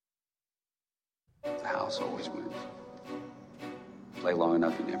The house always wins. Play long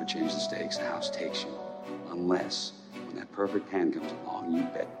enough, you never change the stakes. The house takes you. Unless, when that perfect hand comes along, you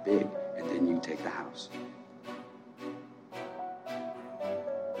bet big, and then you take the house.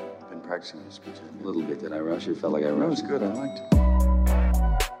 Been practicing this good. A little bit. Did I rush it? Felt like I rushed. That was good. I liked it.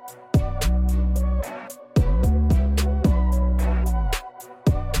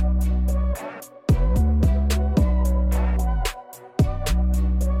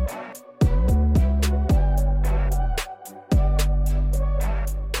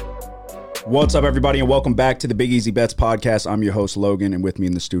 What's up, everybody, and welcome back to the Big Easy Bets podcast. I'm your host, Logan, and with me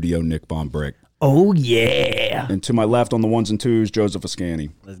in the studio, Nick Von Brick. Oh, yeah. And to my left on the ones and twos, Joseph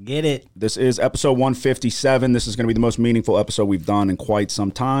Ascani. Let's get it. This is episode 157. This is going to be the most meaningful episode we've done in quite some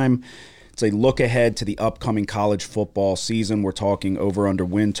time. It's a look ahead to the upcoming college football season. We're talking over-under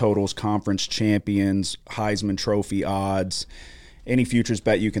win totals, conference champions, Heisman Trophy odds, any futures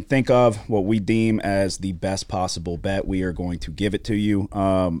bet you can think of, what we deem as the best possible bet. We are going to give it to you.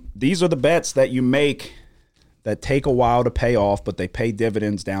 These are the bets that you make that take a while to pay off, but they pay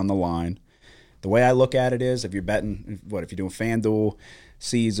dividends down the line. The way I look at it is, if you're betting, if you're doing FanDuel,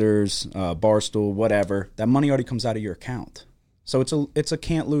 Caesars, Barstool, whatever, that money already comes out of your account. So it's a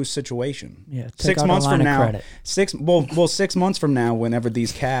can't lose situation. Yeah, 6 months from now, 6 months from now, whenever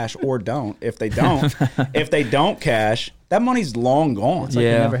these cash or don't, if they don't cash, that money's long gone. It's like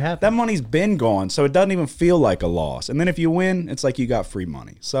it never happened. That money's been gone, so it doesn't even feel like a loss. And then if you win, it's like you got free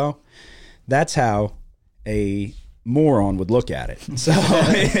money. So that's how a moron would look at it. So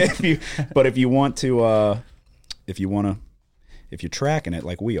if you're tracking it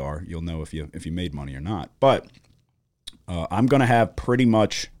like we are, you'll know if you made money or not. But I'm going to have pretty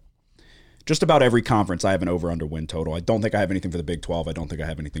much just about every conference I have an over-under win total. I don't think I have anything for the Big 12. I don't think I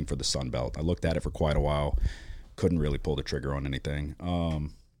have anything for the Sun Belt. I looked at it for quite a while. Couldn't really pull the trigger on anything.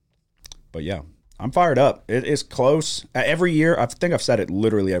 But yeah, I'm fired up. It is close. Every year, I think I've said it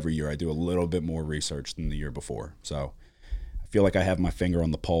literally every year, I do a little bit more research than the year before. So I feel like I have my finger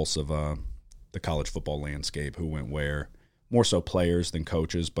on the pulse of the college football landscape, who went where. More so players than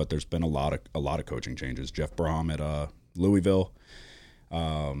coaches, but there's been a lot of coaching changes. Jeff Brom at Louisville,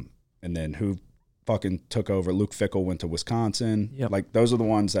 and then who fucking took over? Luke Fickell went to Wisconsin. Yep. Like, those are the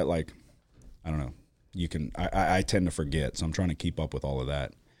ones that, like, I don't know. I tend to forget, so I'm trying to keep up with all of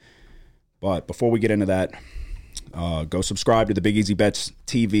that. But before we get into that, go subscribe to the Big Easy Bets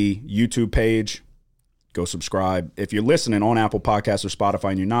TV YouTube page. Go subscribe. If you're listening on Apple Podcasts or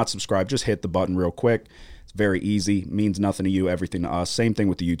Spotify and you're not subscribed, just hit the button real quick. It's very easy. Means nothing to you, everything to us. Same thing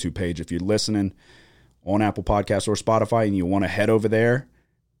with the YouTube page. If you're listening on Apple Podcasts or Spotify and you want to head over there,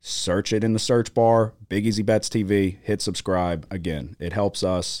 search it in the search bar, Big Easy Bets TV, hit subscribe. Again, it helps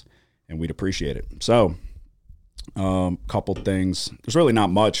us, and we'd appreciate it. So, couple things. There's really not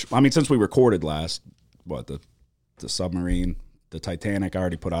much. I mean, since we recorded last, the submarine, the Titanic, I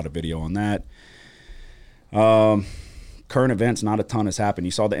already put out a video on that. Current events, not a ton has happened.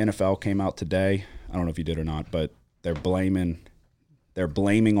 You saw the NFL came out today. I don't know if you did or not, but they're blaming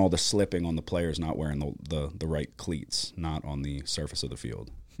all the slipping on the players not wearing the right cleats, not on the surface of the field.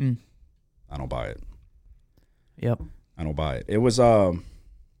 I don't buy it. Yep. I don't buy it. It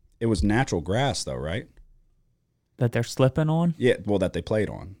was natural grass though, right? That they're slipping on? Yeah, well, that they played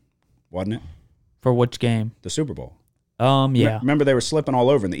on, wasn't it? For which game? The Super Bowl. Yeah. Remember, they were slipping all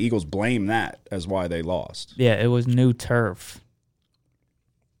over, and the Eagles blamed that as why they lost. Yeah, it was new turf.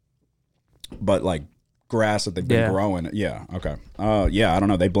 But like grass that they've been growing. Yeah, okay. Yeah, I don't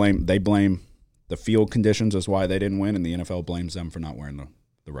know. They blame the field conditions as why they didn't win, and the NFL blames them for not wearing the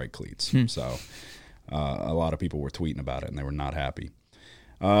right cleats. So a lot of people were tweeting about it, and they were not happy.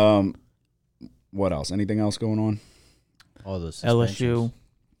 What else? Anything else going on? All the suspensions. LSU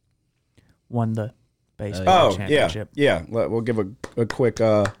won the baseball championship. Yeah. We'll give a quick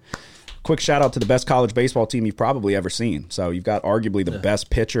shout out to the best college baseball team you've probably ever seen. So you've got arguably the best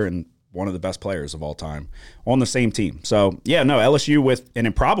pitcher and one of the best players of all time on the same team. So, yeah, no, LSU with an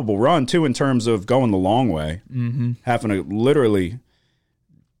improbable run, too, in terms of going the long way, having to literally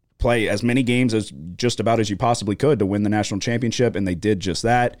play as many games as just about as you possibly could to win the national championship, and they did just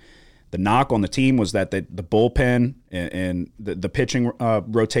that. The knock on the team was that the bullpen and the pitching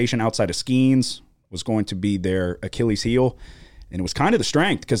rotation outside of Skeens was going to be their Achilles heel, and it was kind of the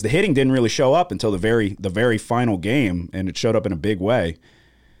strength because the hitting didn't really show up until the very final game, and it showed up in a big way.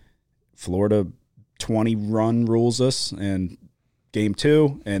 Florida 20-run rules us in game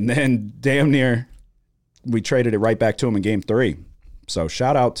 2, and then damn near we traded it right back to him in game 3. So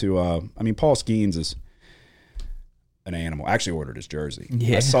shout out to Paul Skeens is an animal. I actually ordered his jersey.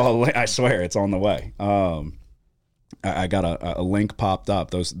 Yeah. I swear it's on the way. I got a link popped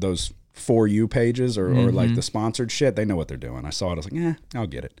up. Those For You pages or like the sponsored shit, they know what they're doing. I saw it. I was like, I'll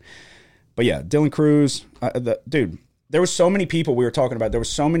get it. But yeah, Dylan Cruz, dude, there was so many people we were talking about. There were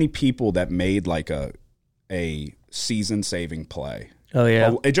so many people that made like a season-saving play. Oh,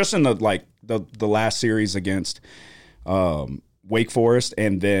 yeah. Just in the last series against Wake Forest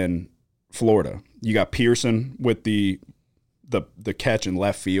and then Florida. You got Pearson with the catch in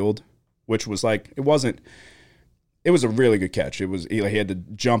left field, which was like, it was a really good catch. He had to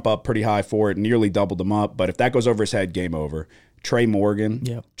jump up pretty high for it, nearly doubled him up. But if that goes over his head, game over. Trey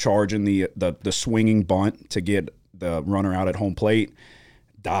Morgan charging the swinging bunt to get the runner out at home plate,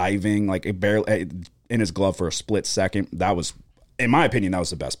 diving like it barely in his glove for a split second. That was, in my opinion, that was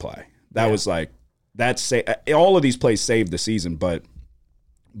the best play. That was like all of these plays saved the season, but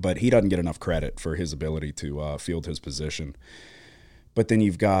he doesn't get enough credit for his ability to field his position. But then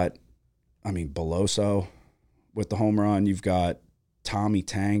you've got, Beloso with the home run. You've got Tommy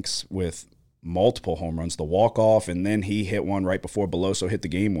Tanks with multiple home runs, the walk-off, and then he hit one right before Beloso hit the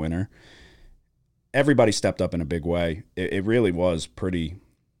game winner. Everybody stepped up in a big way. It really was pretty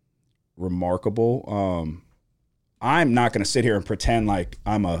remarkable. I'm not going to sit here and pretend like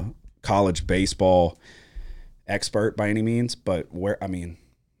I'm a college baseball expert by any means, but where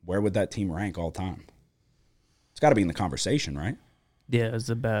would that team rank all time? It's got to be in the conversation, right? Yeah, it's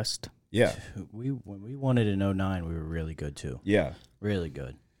the best. Yeah. When we won it in 2009, we were really good too. Yeah. Really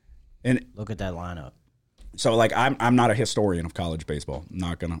good. And look at that lineup. So like I'm not a historian of college baseball.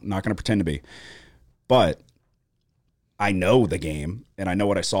 Not gonna pretend to be. But I know the game and I know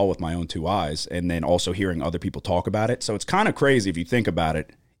what I saw with my own two eyes, and then also hearing other people talk about it. So it's kind of crazy if you think about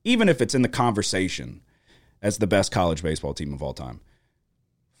it, even if it's in the conversation as the best college baseball team of all time.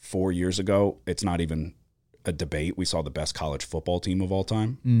 4 years ago, it's not even a debate. We saw the best college football team of all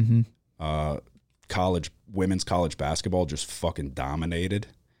time. Mm-hmm. Women's college basketball just fucking dominated.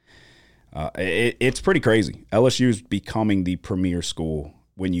 It's pretty crazy. LSU's becoming the premier school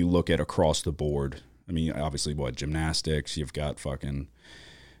when you look at across the board. Obviously, gymnastics, you've got fucking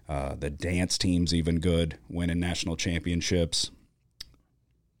the dance team's even good, winning national championships.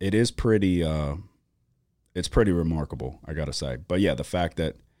 It is pretty it's pretty remarkable, I got to say. But yeah, the fact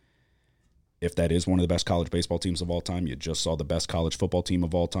that if that is one of the best college baseball teams of all time, you just saw the best college football team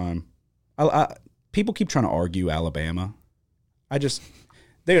of all time. People keep trying to argue Alabama.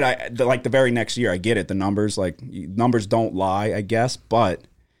 The very next year, I get it. The numbers don't lie, I guess, but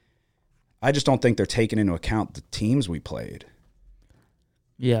I just don't think they're taking into account the teams we played.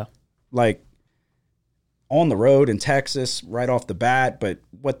 Yeah. Like, on the road in Texas, right off the bat, but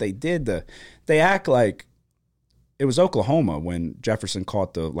what they did, they act like it was Oklahoma when Jefferson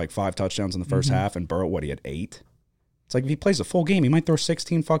caught the 5 touchdowns in the first half and Burrow, he had 8? It's like if he plays a full game, he might throw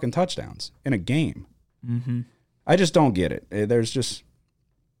 16 fucking touchdowns in a game. Mm-hmm. I just don't get it.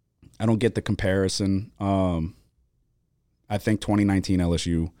 I don't get the comparison. I think 2019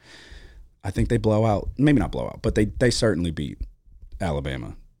 LSU, I think they blow out. Maybe not blow out, but they certainly beat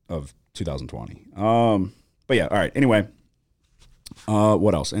Alabama of 2020. But yeah, all right. Anyway,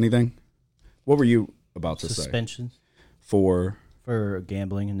 what else? Anything? What were you about to say? Suspensions for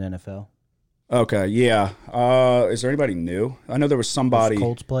gambling in the NFL. Okay, yeah. Is there anybody new? I know there was somebody. Those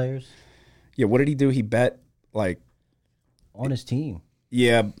Colts players. Yeah, what did he do? He bet on his team.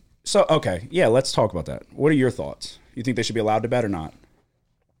 Yeah. So okay, yeah. Let's talk about that. What are your thoughts? You think they should be allowed to bet or not?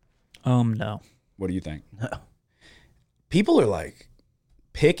 No. What do you think? No. People are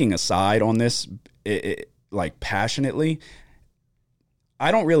picking a side on this, passionately. I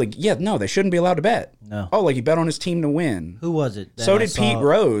don't really. Yeah, no, they shouldn't be allowed to bet. No. Oh, he bet on his team to win. Who was it? So did Pete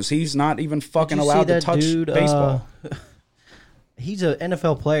Rose. He's not even fucking allowed to touch baseball. He's an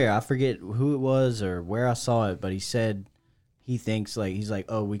NFL player. I forget who it was or where I saw it, but he said he thinks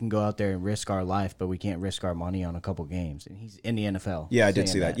oh, we can go out there and risk our life, but we can't risk our money on a couple games. And he's in the NFL. Yeah, I did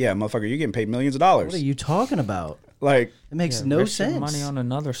see that. Yeah, motherfucker, you're getting paid millions of dollars. What are you talking about? It makes no sense. Money on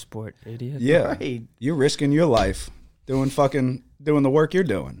another sport, idiot. Yeah, right. You're risking your life doing the work you're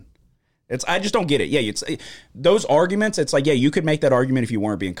doing. I just don't get it. Yeah, those arguments. It's you could make that argument if you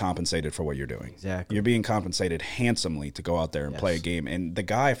weren't being compensated for what you're doing. Exactly. You're being compensated handsomely to go out there and play a game. And the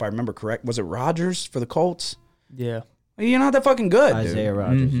guy, if I remember correct, was it Rodgers for the Colts? Yeah. You're not that fucking good, Isaiah dude.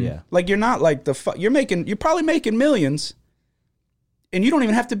 Rodgers. Yeah. You're not you're probably making millions, and you don't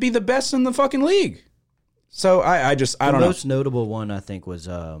even have to be the best in the fucking league. So I don't know. The most notable one I think was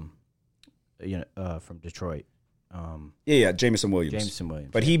from Detroit. Jameson Williams.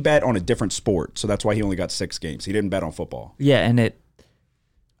 But he bet on a different sport, so that's why he only got 6 games. He didn't bet on football. Yeah, and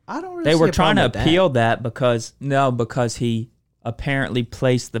I don't really. They were trying to appeal that because he apparently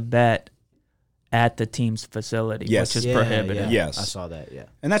placed the bet at the team's facility, Yes. which is prohibited. Yeah. Yes. I saw that. Yeah.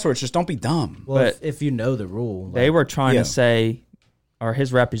 And that's where it's just don't be dumb. Well, But if you know the rule, They were trying Yeah. to say, or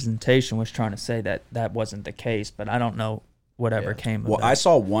his representation was trying to say that that wasn't the case, but I don't know whatever came of Well, that. I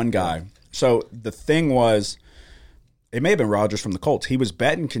saw one guy. So the thing was, it may have been Rodgers from the Colts. He was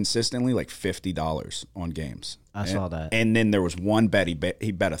betting consistently like $50 on games. I saw that. And then there was one bet he bet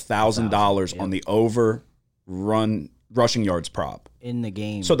 $1,000 on the over rushing yards prop. in the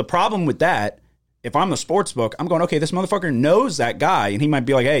game. So the problem with that, if I'm the sports book, I'm going, okay, this motherfucker knows that guy, and he might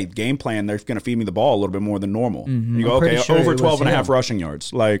be like, hey, game plan, they're going to feed me the ball a little bit more than normal. And you go, I'm pretty okay, sure over it was 12 and a half him. rushing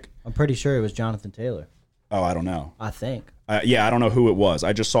yards. Like, I'm pretty sure it was Jonathan Taylor. oh, I don't know. I think. Yeah, I don't know who it was.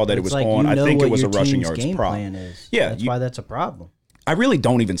 I just saw that it It's was like on. you I know think what it was a your rushing team's yards game prop. plan is. Yeah, That's you- why that's a problem. I really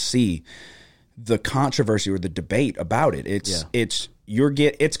don't even see the controversy or the debate about it. It's it's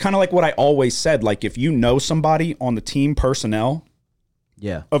kind of like what I always said. Like if you know somebody on the team personnel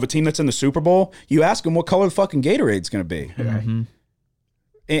Yeah. of a team that's in the Super Bowl, you ask them what color the fucking Gatorade's going to be,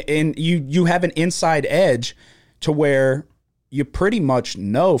 and you have an inside edge to where you pretty much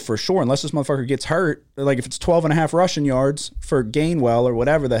know for sure, unless this motherfucker gets hurt. Like if it's 12 and a half rushing yards for Gainwell or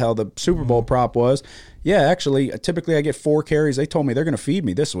whatever the hell the Super Bowl prop was. Yeah, actually, typically I get 4 carries. They told me they're going to feed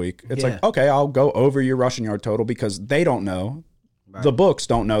me this week. It's like, okay, I'll go over your rushing yard total because they don't know. Right. The books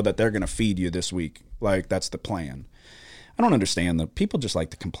don't know that they're going to feed you this week. Like that's the plan. I don't understand the people just like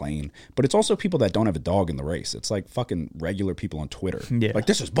to complain, but it's also people that don't have a dog in the race. It's like fucking regular people on Twitter. Yeah. Like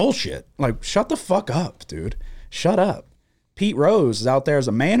this is bullshit. Like shut the fuck up, dude. Shut up. Pete Rose is out there as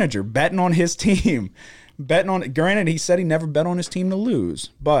a manager betting on his team. Granted, he said he never bet on his team to lose,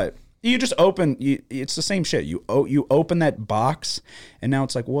 but you just it's the same shit. You open that box and now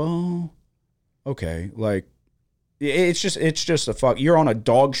it's like, well, okay. Like it's just a fuck. You're on a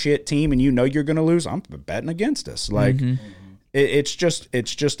dog shit team and you know you're going to lose. I'm betting against us. Like it's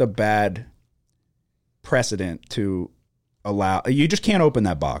just a bad precedent to allow. You just can't open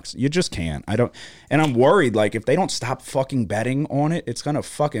that box. You just can't. And I'm worried, like, if they don't stop fucking betting on it, it's gonna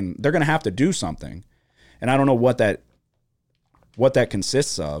they're gonna have to do something. And I don't know what that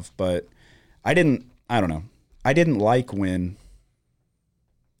consists of, but I don't know. I didn't like when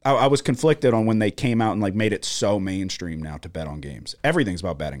I was conflicted on when they came out and like made it so mainstream now to bet on games. Everything's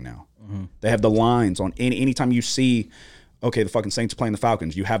about betting now. They have the lines on anytime you see, okay, the fucking Saints are playing the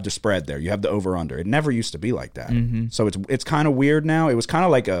Falcons, you have the spread there. You have the over-under. It never used to be like that. So it's kind of weird now. It was kind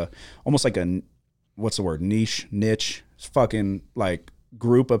of like almost like a, what's the word, niche, fucking like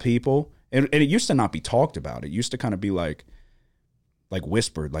group of people. And it used to not be talked about. It used to kind of be like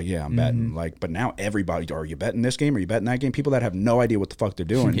whispered, like, yeah, I'm betting. Like, but now everybody, are you betting this game? Are you betting that game? People that have no idea what the fuck they're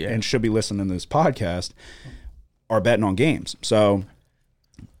doing and should be listening to this podcast are betting on games. So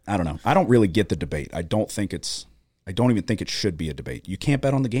I don't know. I don't really get the debate. I don't even think it should be a debate. You can't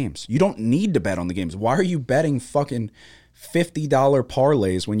bet on the games. You don't need to bet on the games. Why are you betting fucking $50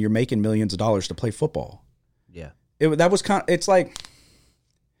 parlays when you're making millions of dollars to play football? Yeah. It's like,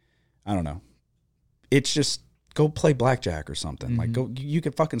 I don't know. It's just go play blackjack or something. Like you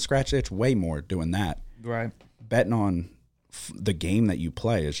could fucking scratch the itch way more doing that. Right. Betting on the game that you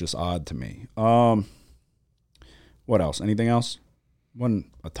play is just odd to me. What else? Anything else? Wasn't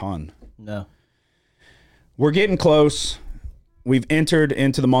a ton. No. We're getting close. We've entered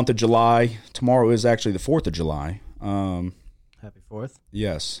into the month of July. Tomorrow is actually the 4th of July. Happy 4th.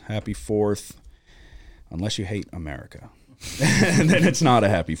 Yes, happy 4th. Unless you hate America. Then it's not a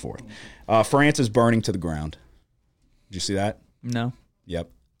happy 4th. France is burning to the ground. Did you see that? No. Yep.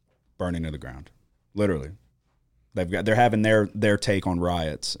 Burning to the ground. Literally. They're having their take on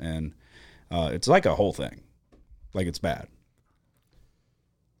riots, and it's like a whole thing. Like it's bad.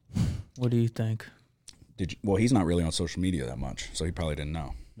 What do you think? Well, he's not really on social media that much, so he probably didn't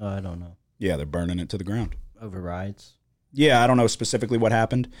know. No, I don't know. Yeah, they're burning it to the ground. Overrides. Yeah, I don't know specifically what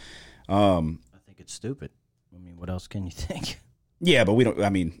happened. I think it's stupid. I mean, what else can you think? Yeah, but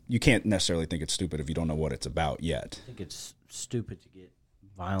you can't necessarily think it's stupid if you don't know what it's about yet. I think it's stupid to get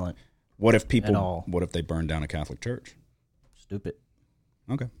violent. What if they burn down a Catholic church? Stupid.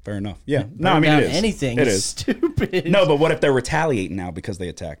 Okay, fair enough. Yeah. Burn it down is. anything It is is. stupid. No, but what if they're retaliating now because they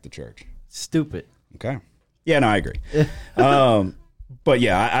attacked the church? Stupid. Okay. Yeah, no, I agree. But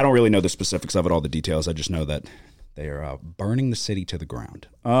yeah, I don't really know the specifics of it, all the details. I just know that they are burning the city to the ground.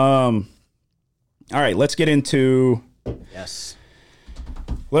 All right, let's get into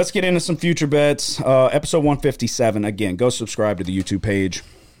some future bets. Episode 157. Again, go subscribe to the YouTube page.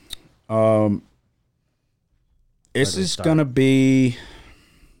 This is going to be...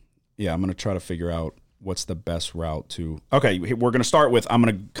 Yeah, I'm going to try to figure out what's the best route to... Okay, we're going to start with... I'm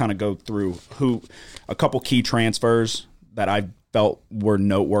going to kind of go through a couple key transfers that I felt were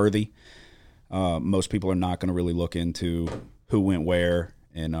noteworthy. Most people are not going to really look into who went where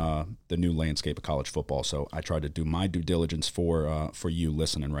in the new landscape of college football. So I tried to do my due diligence for you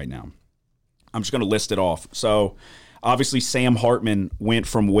listening right now. I'm just going to list it off. So obviously Sam Hartman went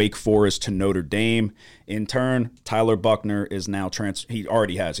from Wake Forest to Notre Dame. In turn, Tyler Buchner is now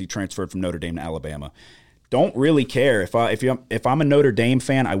he transferred from Notre Dame to Alabama. Don't really care. If I'm a Notre Dame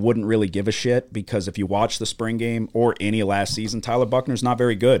fan, I wouldn't really give a shit, because if you watch the spring game or any last season, Tyler Buchner's not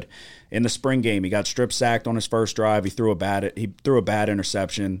very good. In the spring game, he got strip sacked on his first drive. He threw a bad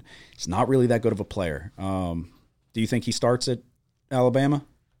interception. He's not really that good of a player. Do you think he starts at Alabama?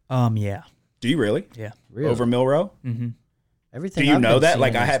 Yeah. Do you really? Yeah. Really? Over Milroe? Mm-hmm. Everything. Do you I've know been that? seeing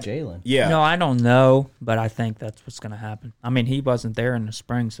Like, I is have Jalen. Yeah. No, I don't know, but I think that's what's going to happen. I mean, he wasn't there in the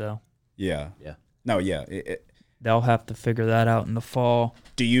spring, so Yeah. Yeah. No, yeah. they'll have to figure that out in the fall.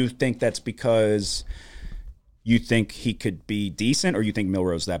 Do you think that's because you think he could be decent, or you think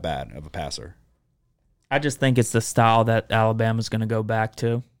Milroe's that bad of a passer? I just think it's the style that Alabama's going to go back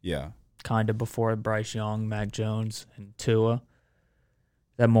to, Yeah. kind of before Bryce Young, Mac Jones, and Tua.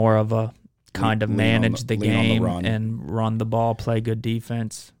 That more of a kind of manage the game and run the ball, play good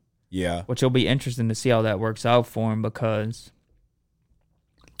defense. Yeah. Which will be interesting to see how that works out for him, because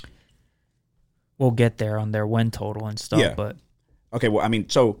we'll get there on their win total and stuff. Yeah. But Okay, well, I mean,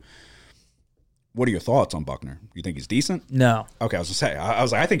 so what are your thoughts on Buchner? You think he's decent? no. Okay, I was going to say, I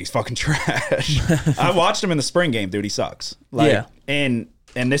was like, I think he's fucking trash. I watched him in the spring game, dude. He sucks. Yeah. And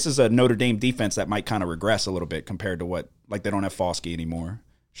this is a Notre Dame defense that might kind of regress a little bit compared to what, like, they don't have Foskey anymore.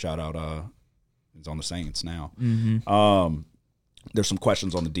 Shout out, he's on the Saints now. Mm-hmm. There's some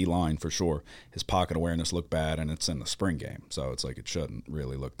questions on the D-line for sure. His pocket awareness looked bad, and it's in the spring game, so it's like it shouldn't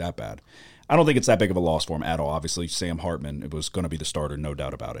really look that bad. I don't think it's that big of a loss for him at all. Obviously, Sam Hartman, it was going to be the starter, no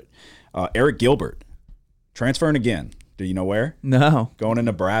doubt about it. Eric Gilbert, transferring again. Do you know where? No. Going to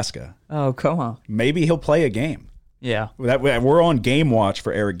Nebraska. Oh, come on. Maybe he'll play a game. Yeah. We're on game watch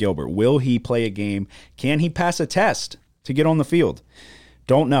for Eric Gilbert. Will he play a game? Can he pass a test to get on the field?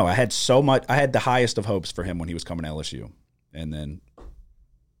 Don't know. I had the highest of hopes for him when he was coming to LSU. And then,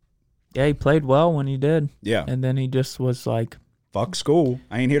 Yeah, he played well when he did. yeah, And then he just was like, fuck school.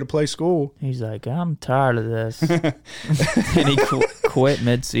 I ain't here to play school. he's like, I'm tired of this. And he quit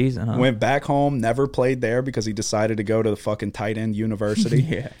mid-season, huh? Went back home, never played there because he decided to go to the fucking tight end university.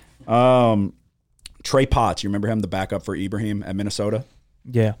 Yeah. Trey Potts, you remember him, the backup for Ibrahim at Minnesota?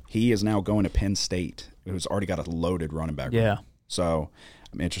 Yeah. He is now going to Penn State. Who's already got a loaded running back. Yeah. So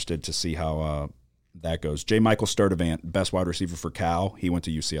I'm interested to see how that goes. J. Michael Sturdivant, best wide receiver for Cal. He went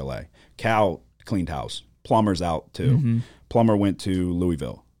to UCLA. Cal cleaned house. Plummer's out too. Mm-hmm. Plummer went to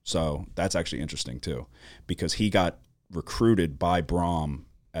Louisville. So that's actually interesting too, because he got recruited by Brom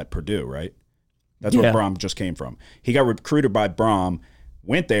at Purdue, right? That's where Brom just came from. He got recruited by Brom,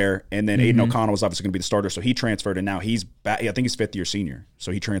 went there, and then Aiden O'Connell was obviously going to be the starter, so he transferred, and now he's back. I think he's fifth-year senior.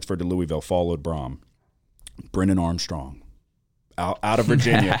 So he transferred to Louisville, followed Brom. Brennan Armstrong, out of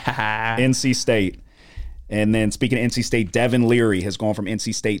Virginia, NC State. And then speaking of NC State, Devin Leary has gone from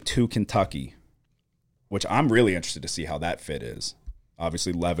NC State to Kentucky, which I'm really interested to see how that fit is.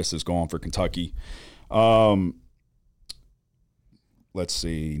 Obviously, Levis is going for Kentucky. Let's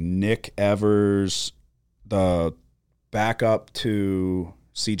see. Nick Evers, the backup to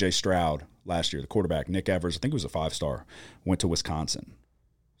C.J. Stroud last year, the quarterback, Nick Evers, I think he was a 5-star, went to Wisconsin.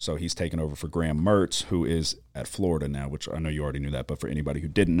 So he's taken over for Graham Mertz, who is at Florida now, which I know you already knew that, but for anybody who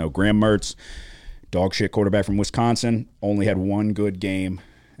didn't know, Graham Mertz, dog shit quarterback from Wisconsin, only had one good game,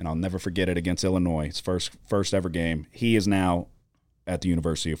 and I'll never forget it, against Illinois, his first ever game. He is now at the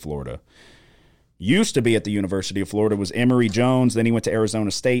University of Florida. Used to be at the University of Florida was Emory Jones, then he went to Arizona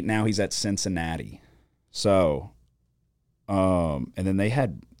State, now he's at Cincinnati. So, and then they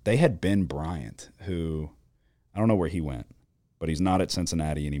had Ben Bryant, who I don't know where he went, but he's not at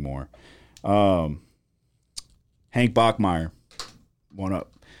Cincinnati anymore. Hank Bachmeier, one of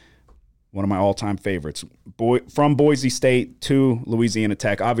my all-time favorites. From Boise State to Louisiana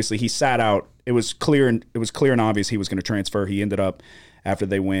Tech. Obviously, he sat out. It was clear and obvious he was going to transfer. He ended up, after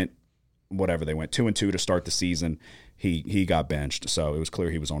they went 2-2 to start the season, he got benched. So it was clear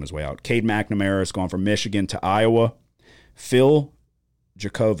he was on his way out. Cade McNamara has gone from Michigan to Iowa. Phil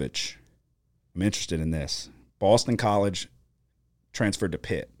Djokovic, I'm interested in this. Boston College transferred to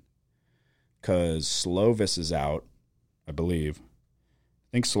Pitt because Slovis is out, I believe.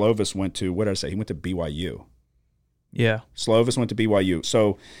 I think Slovis went to, what did I say? He went to BYU. Yeah. Slovis went to BYU.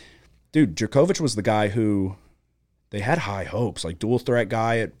 So, dude, Djokovic was the guy who they had high hopes, like dual threat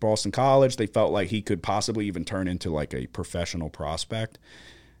guy at Boston College. They felt like he could possibly even turn into like a professional prospect.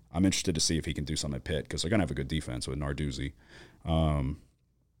 I'm interested to see if he can do something at Pitt because they're going to have a good defense with Narduzzi.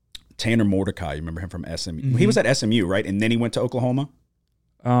 Tanner Mordecai, you remember him from SMU? Mm-hmm. He was at SMU, right? And then he went to Oklahoma?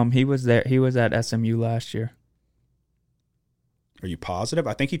 He was there. He was at SMU last year. Are you positive?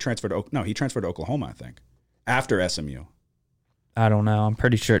 I think he transferred to he transferred to Oklahoma, I think. After SMU. I don't know. I'm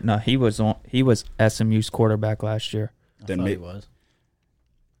pretty sure. No, he was SMU's quarterback last year. I thought he was.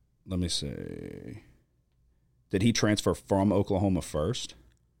 Let me see. Did he transfer from Oklahoma first?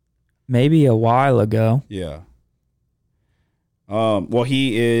 Maybe a while ago. Yeah. Well,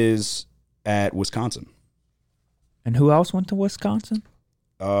 he is at Wisconsin. And who else went to Wisconsin?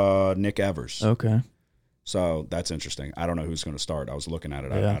 Nick Evers. Okay. So that's interesting. I don't know who's going to start. I was looking at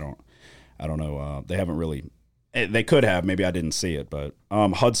it. Yeah. I don't know. They haven't really. They could have. Maybe I didn't see it. But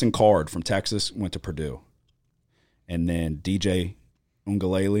Hudson Card from Texas went to Purdue, and then DJ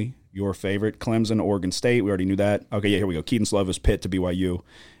Ungalele, your favorite, Clemson, Oregon State. We already knew that. Okay, yeah, here we go. Keaton Slovis, Pitt to BYU,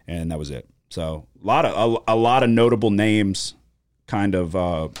 and that was it. So a lot of notable names kind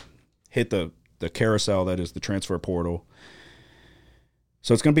of hit the carousel that is the transfer portal.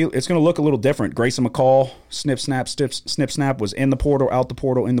 So it's gonna look a little different. Grayson McCall, snip snap was in the portal, out the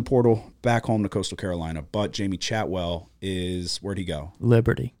portal, in the portal, back home to Coastal Carolina. But Jamie Chatwell where'd he go?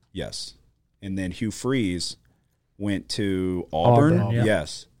 Liberty. Yes, and then Hugh Freeze went to Auburn. Yeah.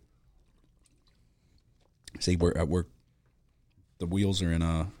 Yes. See, we're the wheels are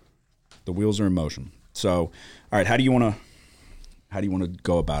in motion. So, all right, how do you want to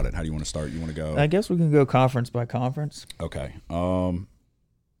go about it? How do you want to start? You want to go? I guess we can go conference by conference. Okay.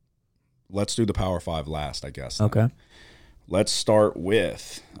 Let's do the Power 5 last, I guess. Okay. Let's start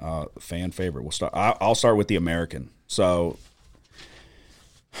with fan favorite. I'll start with the American. So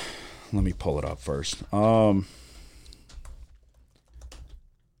let me pull it up first. All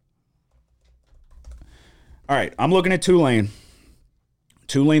right, I'm looking at Tulane.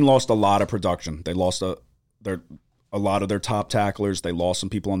 Tulane lost a lot of production. They lost a lot of their top tacklers. They lost some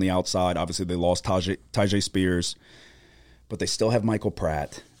people on the outside. Obviously, they lost Tyjae Spears, but they still have Michael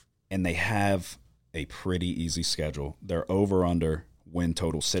Pratt, and they have a pretty easy schedule. Their over-under win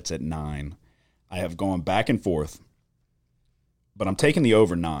total sits at 9. I have gone back and forth, but I'm taking the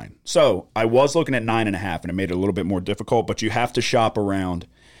over 9. So I was looking at 9.5, and it made it a little bit more difficult, but you have to shop around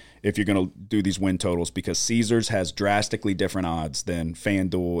if you're going to do these win totals because Caesars has drastically different odds than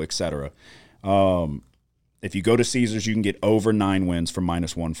FanDuel, etc. If you go to Caesars, you can get over 9 wins for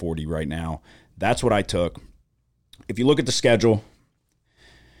minus 140 right now. That's what I took. If you look at the schedule,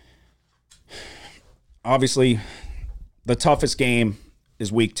 obviously the toughest game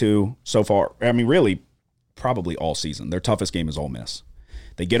is week 2 so far. I mean, really, probably all season. Their toughest game is Ole Miss.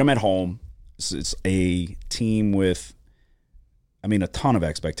 They get them at home. It's a team with, a ton of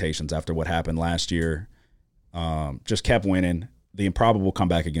expectations after what happened last year. Just kept winning. The improbable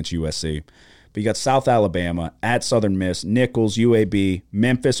comeback against USC. But you got South Alabama, at Southern Miss, Nicholls, UAB.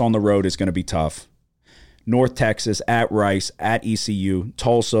 Memphis on the road is going to be tough. North Texas, at Rice, at ECU,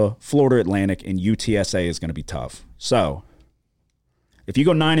 Tulsa, Florida Atlantic, and UTSA is going to be tough. So, if you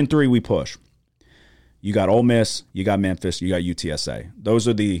go 9-3, we push. You got Ole Miss, you got Memphis, you got UTSA. Those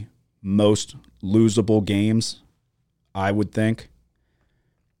are the most losable games, I would think.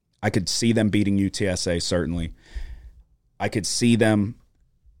 I could see them beating UTSA, certainly. I could see them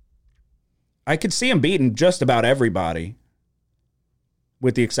beating just about everybody,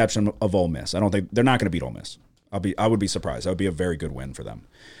 with the exception of Ole Miss. I don't think they're not going to beat Ole Miss. I would be surprised. That would be a very good win for them.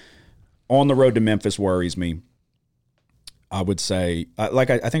 On the road to Memphis worries me. I would say, I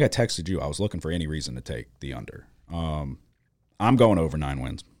think I texted you. I was looking for any reason to take the under. I'm going over 9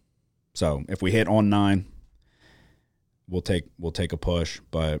 wins. So if we hit on 9, we'll take a push.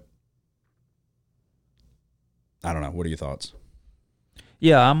 But I don't know. What are your thoughts?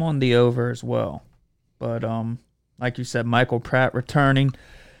 Yeah, I'm on the over as well. But like you said, Michael Pratt returning.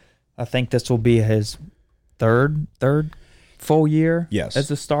 I think this will be his third full year as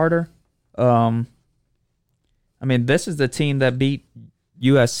a starter. This is the team that beat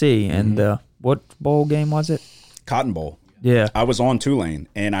USC. And what bowl game was it? Cotton Bowl. Yeah. I was on Tulane,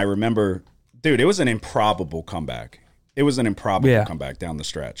 and I remember, dude, it was an improbable comeback. It was an improbable comeback down the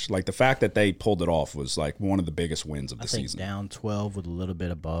stretch. Like, the fact that they pulled it off was, like, one of the biggest wins of the season. Down 12 with a little bit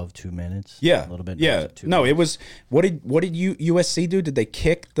above 2 minutes. Yeah. A little bit. Yeah. No, it was – what did USC do? Did they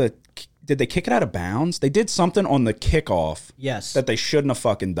kick it out of bounds? They did something on the kickoff that they shouldn't have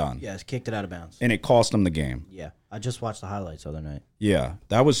fucking done. Yes, kicked it out of bounds. And it cost them the game. Yeah. I just watched the highlights the other night. Yeah.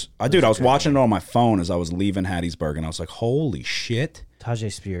 That was – I was watching it on my phone as I was leaving Hattiesburg, and I was like, holy shit.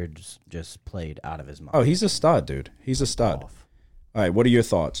 Tyjae Spears just played out of his mind. Oh, he's a stud, dude. He's a stud. All right, what are your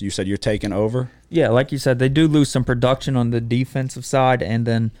thoughts? You said you're taking over? Yeah, like you said, they do lose some production on the defensive side, and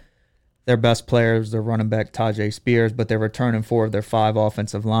then their best players, their running back Tajay Spears, but they're returning 4 of their 5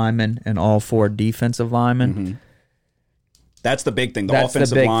 offensive linemen and all 4 defensive linemen. Mm-hmm. That's the big thing. That's the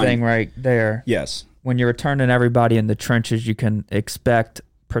big thing right there. Yes. When you're returning everybody in the trenches, you can expect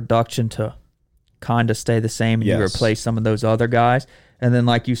production to kind of stay the same, and you replace some of those other guys. And then,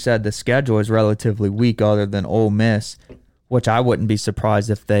 like you said, the schedule is relatively weak other than Ole Miss, which I wouldn't be surprised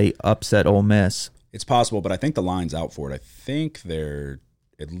if they upset Ole Miss. It's possible, but I think the line's out for it. I think they're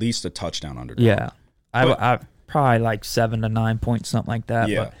at least a touchdown underdog. Yeah. I probably like 7 to 9 points, something like that.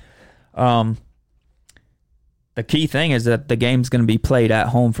 Yeah. But the key thing is that the game's going to be played at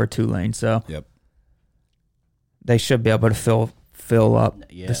home for Tulane, so they should be able to fill up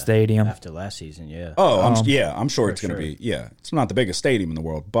the stadium after last season. Yeah. Oh, I'm sure it's going to be. Yeah, it's not the biggest stadium in the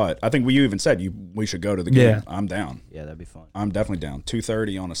world, but I think you even said we should go to the game. Yeah. I'm down. Yeah, that'd be fun. I'm definitely down.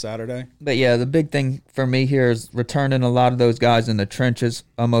 2:30 on a Saturday. But yeah, the big thing for me here is returning a lot of those guys in the trenches,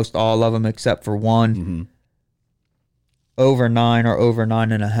 almost all of them except for one. Mm-hmm. Over 9 or over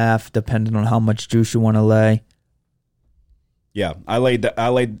 9.5, depending on how much juice you want to lay. Yeah, I laid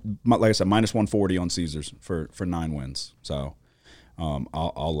like I said minus 140 on Caesars for 9 wins. So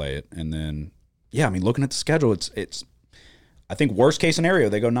I'll lay it, and then I mean, looking at the schedule, it's I think worst case scenario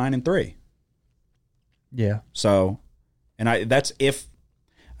they go 9-3. Yeah. So, and that's if,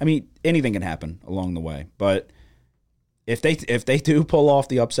 I mean, anything can happen along the way, but if they do pull off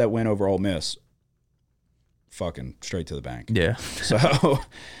the upset win over Ole Miss, fucking straight to the bank. Yeah. So,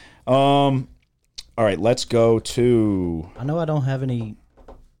 all right, let's go to. I know I don't have any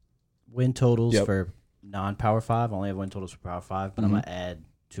win totals for non-Power 5. I only have win totals for Power 5, but I'm going to add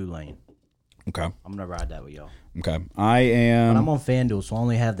Tulane. Okay. I'm going to ride that with y'all. Okay. I am. But I'm on FanDuel, so I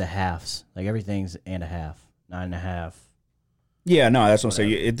only have the halves. Like everything's and a half, 9.5. Yeah, no, that's what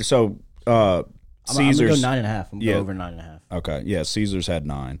I'm saying. So, Caesars. I'm going to go 9.5. I'm going to go over 9.5. Okay. Yeah, Caesars had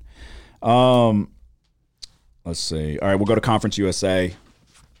 9. Let's see. All right, we'll go to Conference USA.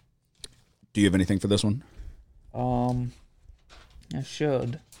 Do you have anything for this one? I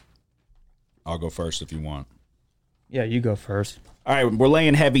should. I'll go first if you want. Yeah, you go first. All right, we're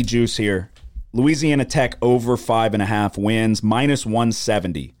laying heavy juice here. Louisiana Tech over 5.5 wins, minus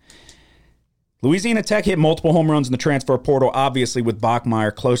 170. Louisiana Tech hit multiple home runs in the transfer portal, obviously with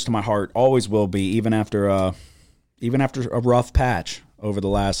Bachmeier close to my heart. Always will be, even after a rough patch over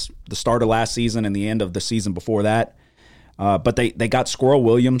the start of last season and the end of the season before that. But they got Squirrel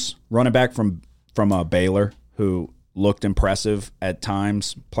Williams, running back from Baylor, who looked impressive at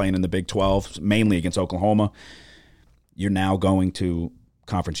times playing in the Big 12, mainly against Oklahoma. You're now going to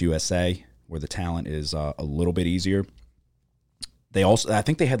Conference USA, where the talent is a little bit easier. I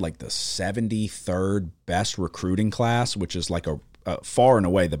think they had like the 73rd best recruiting class, which is like a far and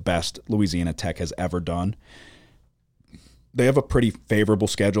away the best Louisiana Tech has ever done. They have a pretty favorable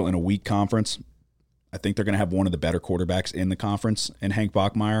schedule in a weak conference. I think they're going to have one of the better quarterbacks in the conference, and Hank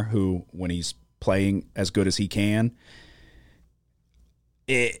Bachmeier, who, when he's playing as good as he can,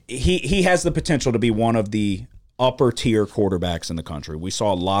 he has the potential to be one of the upper-tier quarterbacks in the country. We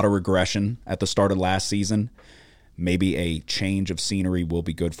saw a lot of regression at the start of last season. Maybe a change of scenery will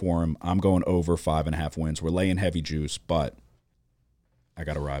be good for him. I'm going over 5.5 wins. We're laying heavy juice, but I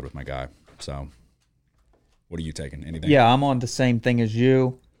got to ride with my guy. So, what are you taking? Anything? Yeah, I'm on the same thing as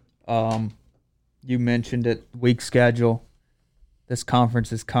you. You mentioned it, weak schedule. This conference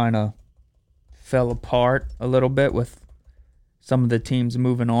has kind of fell apart a little bit with some of the teams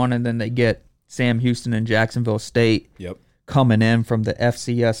moving on, and then they get Sam Houston and Jacksonville State coming in from the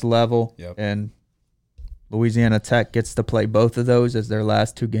FCS level, and Louisiana Tech gets to play both of those as their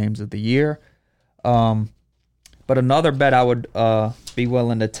last 2 games of the year. But another bet I would be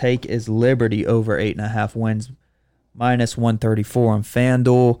willing to take is Liberty over 8.5 wins, minus 134 on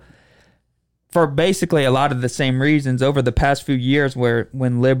FanDuel. For basically a lot of the same reasons. Over the past few years,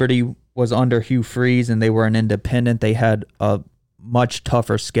 when Liberty was under Hugh Freeze and they were an independent, they had a much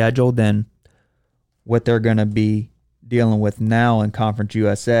tougher schedule than what they're going to be dealing with now in Conference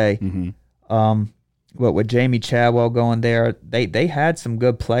USA. Mm-hmm. But with Jamie Chadwell going there, they had some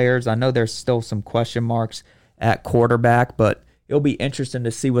good players. I know there's still some question marks at quarterback, but it'll be interesting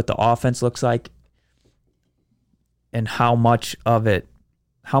to see what the offense looks like and how much of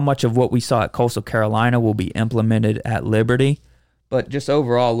what we saw at Coastal Carolina will be implemented at Liberty. But just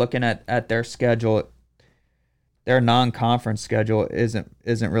overall, looking at their schedule, their non-conference schedule isn't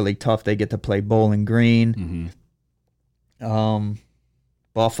really tough. They get to play Bowling Green,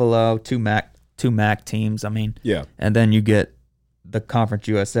 Buffalo, two MAC teams. I mean, and then you get the Conference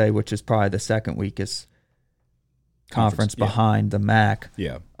USA, which is probably the second weakest conference behind the MAC.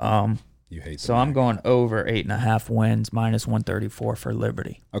 Yeah. You hate so I'm going over 8.5 wins, minus 134 for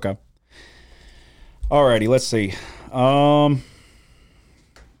Liberty. Okay. Alrighty, let's see. All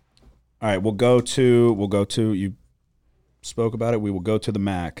right, we'll go to you spoke about it. We will go to the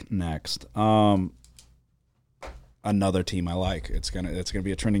MAC next. Another team I like. It's gonna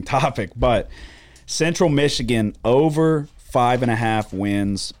be a trending topic, but Central Michigan over 5.5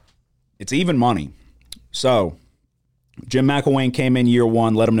 wins. It's even money. So Jim McElwain came in year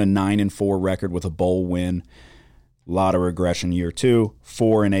one, led them to 9-4 record with a bowl win. A lot of regression year two,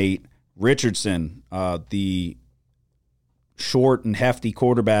 4-8. Richardson, the short and hefty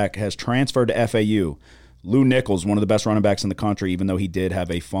quarterback, has transferred to FAU. Lou Nichols, one of the best running backs in the country, even though he did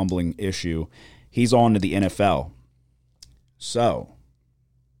have a fumbling issue, he's on to the NFL. So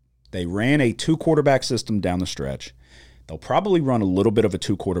they ran a 2-quarterback system down the stretch. They'll probably run a little bit of a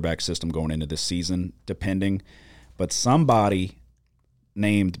 2-quarterback system going into this season, depending. But somebody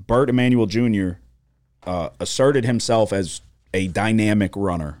named Burt Emanuel Jr. Asserted himself as a dynamic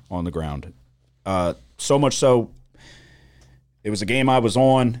runner on the ground. So much so, it was a game I was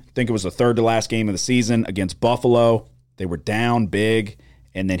on. I think it was the third to last game of the season against Buffalo. They were down big,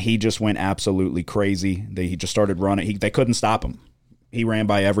 and then he just went absolutely crazy. He just started running. They couldn't stop him. He ran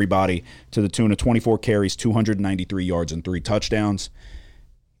by everybody to the tune of 24 carries, 293 yards, and 3 touchdowns.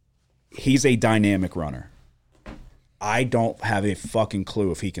 He's a dynamic runner. I don't have a fucking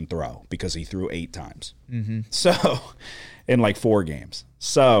clue if he can throw because he threw 8 times. Mm-hmm. So, in like 4 games.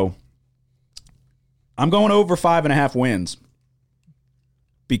 So, I'm going over 5.5 wins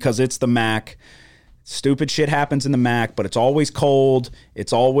because it's the MAC. Stupid shit happens in the MAC, but it's always cold.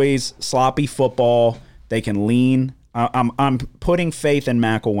 It's always sloppy football. They can lean. I'm putting faith in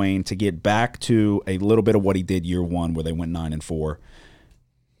McElwain to get back to a little bit of what he did year one where they went 9-4.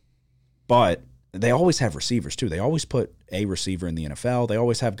 But they always have receivers too. They always put a receiver in the NFL. They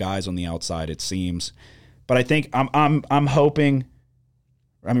always have guys on the outside, it seems. But I think I'm hoping.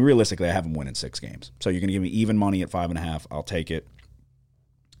 I mean, realistically, I have them winning 6 games. So you're going to give me even money at 5.5. I'll take it.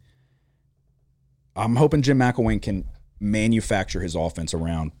 I'm hoping Jim McElwain can manufacture his offense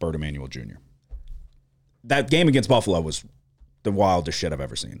around Burt Emanuel Jr. That game against Buffalo was the wildest shit I've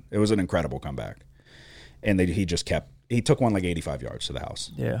ever seen. It was an incredible comeback. And he took one like 85 yards to the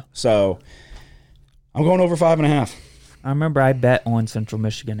house. Yeah. So I'm going over 5.5. I remember I bet on Central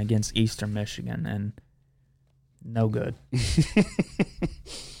Michigan against Eastern Michigan, and no good.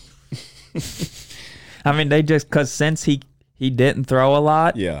 I mean, they just, because since he didn't throw a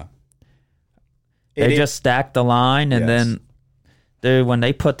lot. Yeah. They just stacked the line, and yes. then, dude, when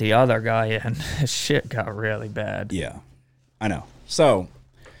they put the other guy in, shit got really bad. Yeah, I know. So,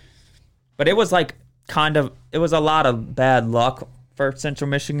 but it was like it was a lot of bad luck for Central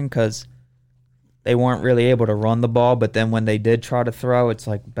Michigan because they weren't really able to run the ball. But then when they did try to throw, it's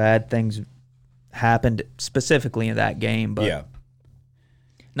like bad things happened specifically in that game. But yeah.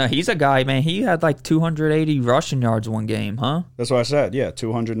 No, he's a guy, man. He had like 280 rushing yards one game, huh? That's what I said. Yeah,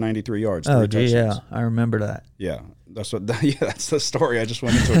 293 yards. Oh, gee, yeah. I remember that. Yeah, that's the story I just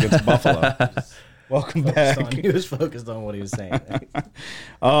went into against Buffalo. Welcome back. He was focused on what he was saying.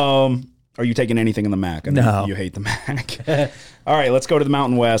 Are you taking anything in the MAC? I mean, no. You hate the MAC. All right, let's go to the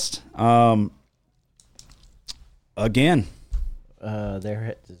Mountain West. Again.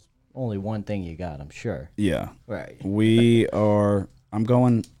 There's only one thing you got, I'm sure. Yeah. Right. I'm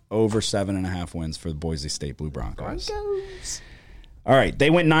going over 7.5 wins for the Boise State Blue Broncos. All right, they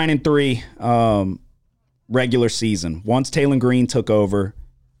went 9-3 regular season. Once Taylor Green took over,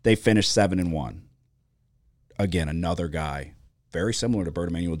 they finished 7-1. Again, another guy, very similar to Burt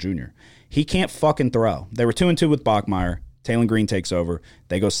Emanuel Jr. He can't fucking throw. They were 2-2 with Bachmeier. Taylor Green takes over.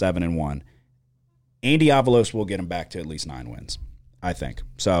 They go 7-1. Andy Avalos will get him back to at least 9 wins, I think.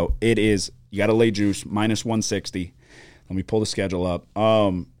 So it is, you got to lay juice, minus 160. Let me pull the schedule up.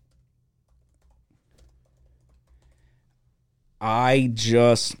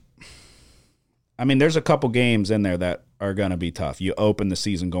 There's a couple games in there that are going to be tough. You open the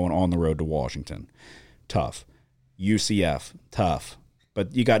season going on the road to Washington. Tough. UCF, tough.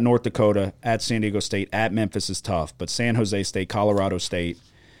 But you got North Dakota, at San Diego State, at Memphis is tough. But San Jose State, Colorado State,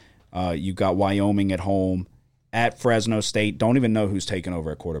 you got Wyoming at home, at Fresno State. Don't even know who's taking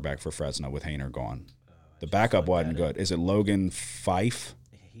over at quarterback for Fresno with Hainer gone. The backup wasn't good. Is it Logan Fife?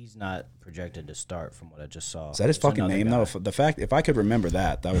 He's not projected to start from what I just saw. Is that his fucking name, though? If I could remember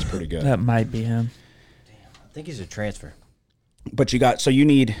that was pretty good. That might be him. Damn, I think he's a transfer. But you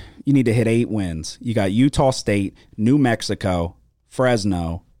need to hit 8 wins. You got Utah State, New Mexico,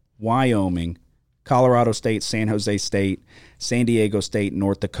 Fresno, Wyoming, Colorado State, San Jose State, San Diego State,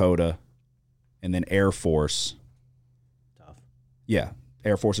 North Dakota, and then Air Force. Tough. Yeah,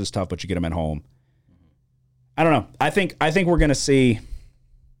 Air Force is tough, but you get them at home. I don't know. I think we're going to see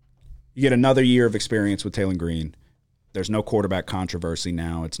You get another year of experience with Taylor Green. There's no quarterback controversy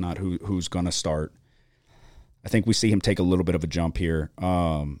now. It's not who's going to start. I think we see him take a little bit of a jump here.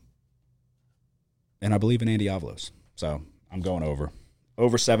 And I believe in Andy Avalos. So I'm going over.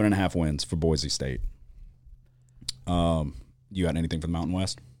 Over 7.5 wins for Boise State. You got anything for the Mountain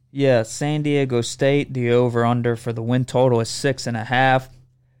West? Yeah, San Diego State, the over-under for the win total is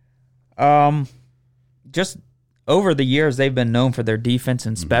 6.5. Just over the years, they've been known for their defense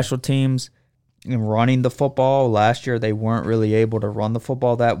and special teams and running the football. Last year, they weren't really able to run the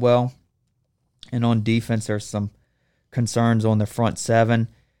football that well. And on defense, there's some concerns on the front seven.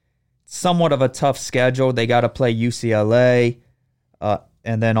 Somewhat of a tough schedule. They got to play UCLA,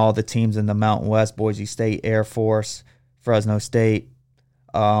 and then all the teams in the Mountain West, Boise State, Air Force, Fresno State.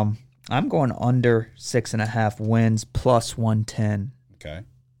 I'm going under 6.5 wins plus 110. Okay.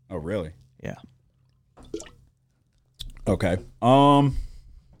 Oh, really? Yeah. Okay. All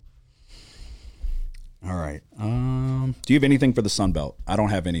right. Do you have anything for the Sun Belt? I don't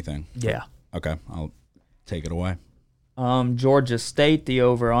have anything. Yeah. Okay. I'll take it away. Georgia State, the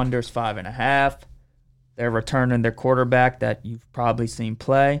over-under is 5.5. They're returning their quarterback that you've probably seen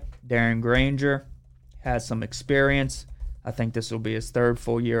play. Darren Granger has some experience. I think this will be his third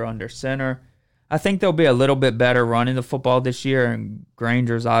full year under center. I think they'll be a little bit better running the football this year, and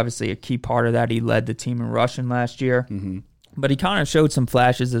Granger's obviously a key part of that. He led the team in rushing last year. Mm-hmm. But he kind of showed some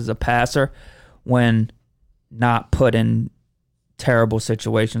flashes as a passer when not put in terrible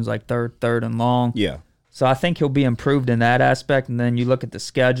situations like third and long. Yeah. So I think he'll be improved in that aspect. And then you look at the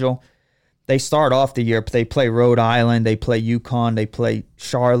schedule. They start off the year, but they play Rhode Island, they play UConn, they play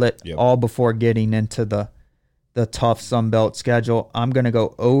Charlotte, all before getting into the tough Sun Belt schedule. I'm going to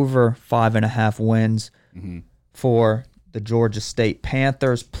go over 5.5 wins for the Georgia State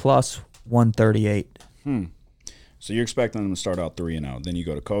Panthers plus 138. So you're expecting them to start out 3-0. Then you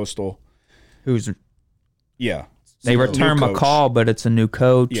go to Coastal. They return McCall, but it's a new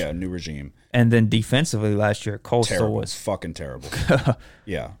coach. Yeah, new regime. And then defensively last year, Coastal was fucking terrible.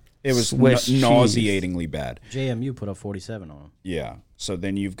 Yeah. It was Swiss nauseatingly bad. JMU put up 47 on them. Yeah. So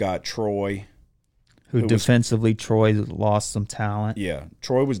then you've got Troy. Who defensively, Troy lost some talent. Yeah.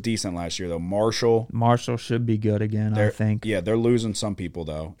 Troy was decent last year, though. Marshall should be good again, I think. Yeah, they're losing some people,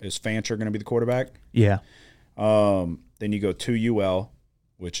 though. Is Fancher going to be the quarterback? Yeah. Then you go to UL,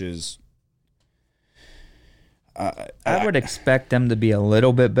 which is... I would expect them to be a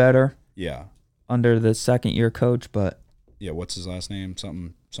little bit better. Yeah. Under the second-year coach, but... Yeah, what's his last name?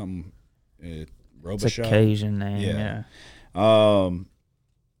 Something Robichaud? It's a Cajun name, yeah.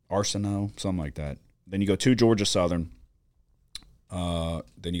 Arsenault, something like that. Then you go to Georgia Southern.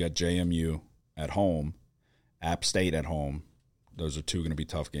 Then you got JMU at home, App State at home. Those are two going to be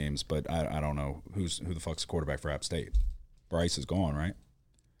tough games, but I don't know who the fuck's the quarterback for App State. Bryce is gone, right?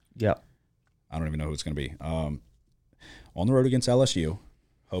 Yep. I don't even know who it's going to be. On the road against LSU,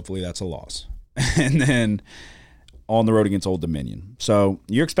 hopefully that's a loss, and then on the road against Old Dominion. So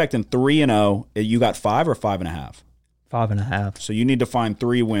you're expecting 3-0. You got 5 or 5.5? 5.5. So you need to find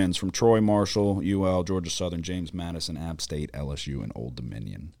 3 wins from Troy, Marshall, UL, Georgia Southern, James Madison, App State, LSU, and Old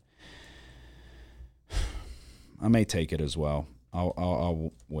Dominion. I may take it as well.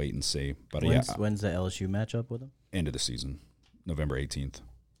 I'll wait and see. But when's the LSU matchup with them? End of the season, November 18th.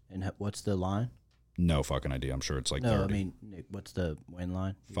 And what's the line? No fucking idea. I'm sure it's like 30. No, I mean, what's the win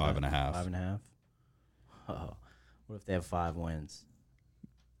line? 5.5. 5.5. Oh, what if they have 5 wins?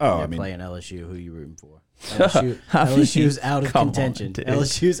 Oh, I mean, playing LSU. Who you rooting for? LSU's out of contention.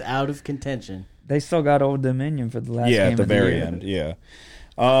 LSU's out of contention. They still got Old Dominion for the last game at the of very year. end. Yeah.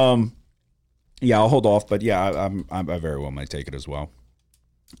 Yeah, I'll hold off, but yeah, I very well might take it as well.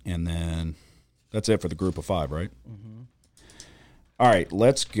 And then that's it for the group of 5, right? Mm-hmm. All right,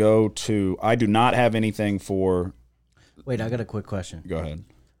 let's go to. I do not have anything for. Wait, I got a quick question. Go ahead.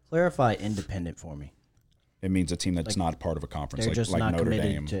 Clarify independent for me. It means a team that's not part of a conference. They're just not Notre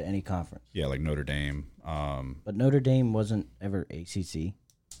committed Dame. to any conference. Yeah, like Notre Dame. But Notre Dame wasn't ever ACC.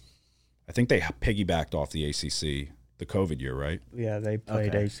 I think they piggybacked off the ACC the COVID year, right? Yeah, they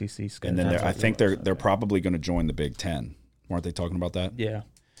played ACC schedule. And then I think they're probably going to join the Big Ten. Weren't they talking about that? Yeah.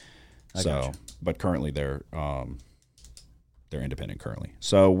 So, but currently they're independent currently.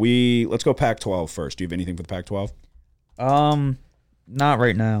 So let's go Pac-12 first. Do you have anything for the Pac-12? Not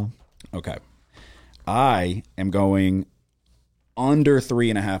right now. Okay. I am going under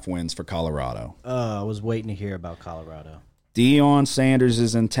 3.5 wins for Colorado. I was waiting to hear about Colorado. Deion Sanders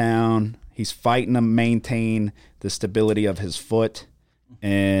is in town. He's fighting to maintain the stability of his foot,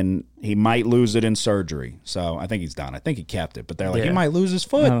 and he might lose it in surgery. So I think he's done. I think he kept it, but they're like, he might lose his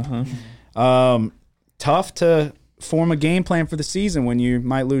foot. Uh-huh. Tough to form a game plan for the season when you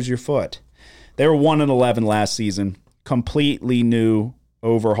might lose your foot. They were 1-11 last season. Completely new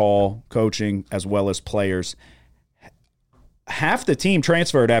overhaul, coaching as well as players. Half the team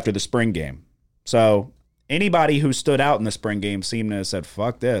transferred after the spring game. So anybody who stood out in the spring game seemed to have said,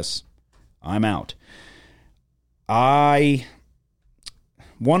 fuck this, I'm out. 1-11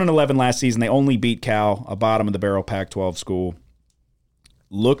 last season. They only beat Cal, a bottom of the barrel Pac-12 school.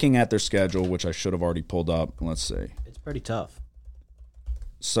 Looking at their schedule, which I should have already pulled up. Let's see. It's pretty tough.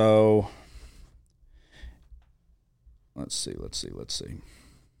 So let's see.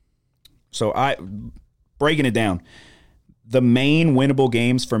 So breaking it down. The main winnable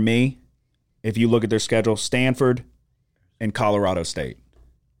games for me, if you look at their schedule, Stanford and Colorado State.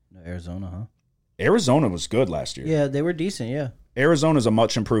 Arizona, huh? Arizona was good last year. Yeah, they were decent, yeah. Arizona's a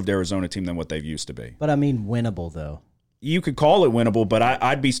much improved Arizona team than what they've used to be. But I mean winnable, though. You could call it winnable, but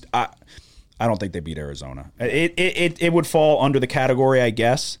I don't think they beat Arizona. It would fall under the category, I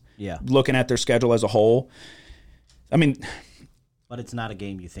guess. Yeah. Looking at their schedule as a whole. I mean, but it's not a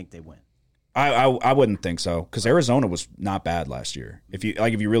game you think they win. I wouldn't think so, because Arizona was not bad last year. If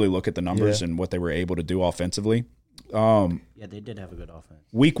you really look at the numbers and what they were able to do offensively. Yeah, they did have a good offense.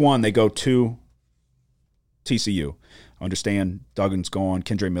 Week 1, they go to TCU. Understand Duggan's gone,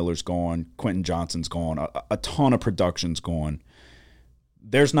 Kendre Miller's gone, Quentin Johnson's gone, a ton of production's gone.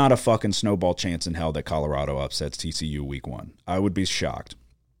 There's not a fucking snowball chance in hell that Colorado upsets TCU week 1. I would be shocked.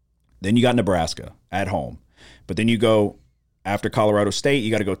 Then you got Nebraska at home. But then you go, after Colorado State, you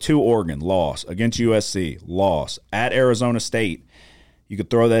got to go to Oregon, loss. Against USC, loss. At Arizona State, you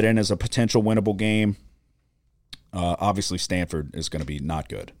could throw that in as a potential winnable game. Obviously, Stanford is going to be not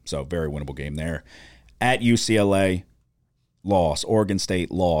good, so very winnable game there. At UCLA, loss. Oregon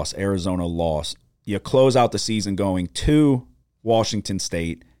State, loss. Arizona, loss. You close out the season going to Washington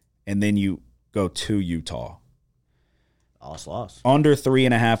State, and then you go to Utah. Loss. Under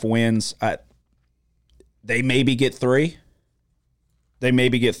 3.5 wins. They maybe get 3.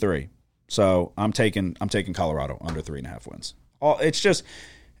 So I'm taking Colorado under 3.5 wins. It's just,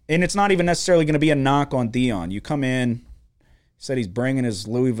 and it's not even necessarily going to be a knock on Dion. You come in, he said he's bringing his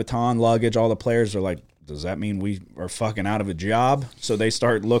Louis Vuitton luggage. All the players are like, does that mean we are fucking out of a job? So they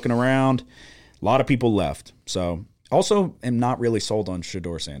start looking around. A lot of people left. So also am not really sold on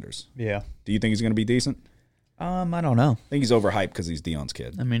Shedeur Sanders. Yeah. Do you think he's going to be decent? I don't know. I think he's overhyped because he's Dion's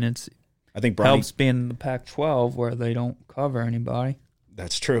kid. I mean, I think helps being in the Pac-12 where they don't cover anybody.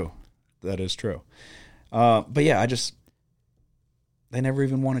 That's true. That is true. But yeah, they never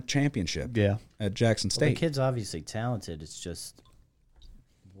even won a championship. Yeah. At Jackson State. The kid's obviously talented. It's just,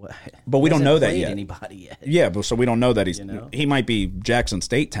 but we don't know that yet. Anybody yet? Yeah, but so we don't know that he might be Jackson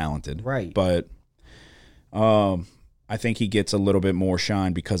State talented, right? But I think he gets a little bit more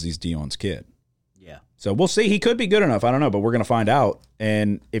shine because he's Dion's kid. Yeah. So we'll see. He could be good enough. I don't know, but we're going to find out.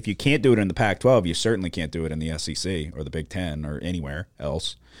 And if you can't do it in the Pac-12, you certainly can't do it in the SEC or the Big Ten or anywhere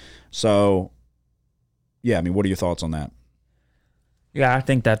else. So, yeah, I mean, what are your thoughts on that? Yeah, I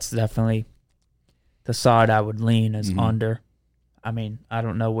think that's definitely the side I would lean is under. I mean, I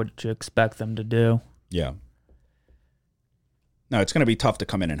don't know what you expect them to do. Yeah. No, it's going to be tough to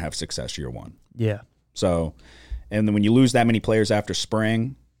come in and have success year 1. Yeah. So, and then when you lose that many players after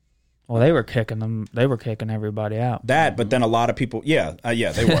spring. Well, they were kicking them. They were kicking everybody out. But then a lot of people, they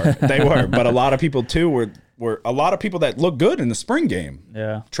were. They were. But a lot of people, too, were a lot of people that looked good in the spring game.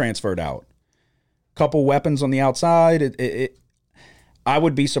 Yeah. Transferred out. Couple weapons on the outside. I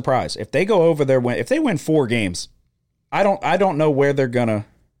would be surprised if they go over there. If they win 4 games, I don't know where they're gonna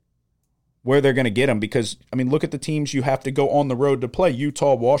get them, because I mean, look at the teams you have to go on the road to play: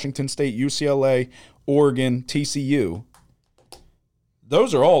 Utah, Washington State, UCLA, Oregon, TCU.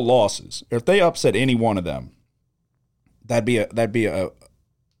 Those are all losses. If they upset any one of them, that'd be a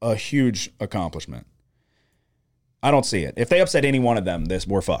huge accomplishment. I don't see it. If they upset any one of them,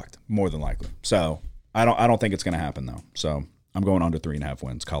 we're fucked, more than likely. So I don't think it's gonna happen though. So I'm going under 3.5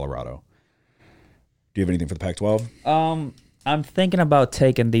 wins, Colorado. Do you have anything for the Pac-12? I'm thinking about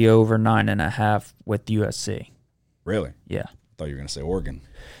taking the over 9.5 with USC. Really? Yeah. I thought you were going to say Oregon.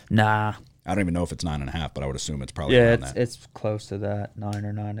 Nah. I don't even know if it's 9.5, but I would assume it's probably around that. It's close to that, 9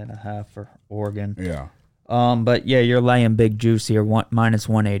 or 9.5 for Oregon. Yeah. But yeah, you're laying big juice here, minus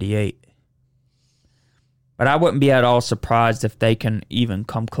 188. But I wouldn't be at all surprised if they can even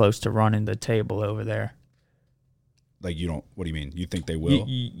come close to running the table over there. Like what do you mean? You think they will?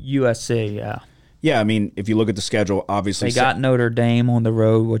 USC, yeah. Yeah, I mean, if you look at the schedule, obviously they got Notre Dame on the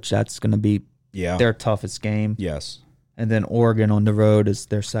road, which that's going to be their toughest game. Yes. And then Oregon on the road is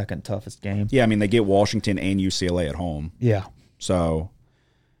their second toughest game. Yeah, I mean, they get Washington and UCLA at home. Yeah. So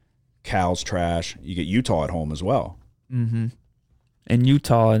Cal's trash. You get Utah at home as well. Mm-hmm. And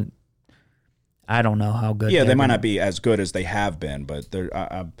Utah, I don't know how good. Yeah, they might not be as good as they have been, but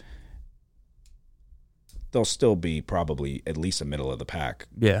they'll still be probably at least a middle of the pack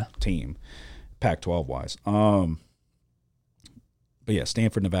team, Pac-12 wise. But yeah,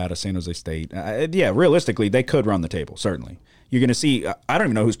 Stanford, Nevada, San Jose State. Realistically, they could run the table, certainly. You're going to see, I don't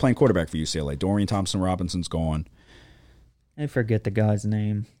even know who's playing quarterback for UCLA. Dorian Thompson-Robinson's gone. I forget the guy's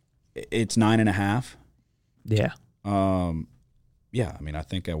name. It's 9.5. Yeah. Yeah, I mean, I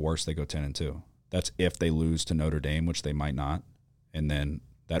think at worst they go 10-2. That's if they lose to Notre Dame, which they might not. And then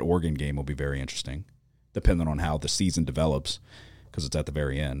that Oregon game will be very interesting, depending on how the season develops, because it's at the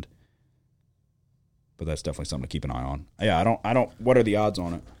very end. But that's definitely something to keep an eye on. Yeah, I don't. What are the odds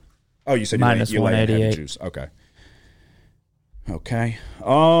on it? Oh, you said minus you lay 188. Juice. Okay.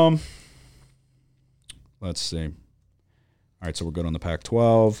 Let's see. All right, so we're good on the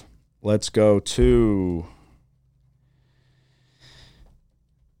Pac-12. Let's go to.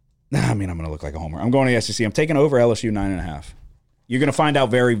 I mean, I'm going to look like a homer. I'm going to the SEC. I'm taking over LSU 9.5. You're going to find out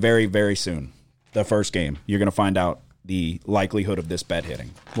very, very, very soon. The first game, you're going to find out the likelihood of this bet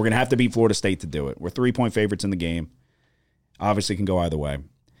hitting. We're going to have to beat Florida State to do it. We're 3-point favorites in the game. Obviously, can go either way.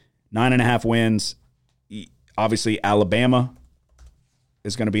 9.5 wins. Obviously, Alabama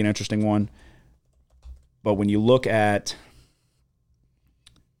is going to be an interesting one. But when you look at,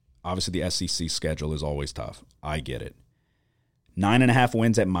 obviously, the SEC schedule is always tough. I get it. 9.5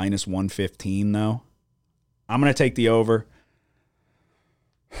 wins at minus 115, though. I'm going to take the over.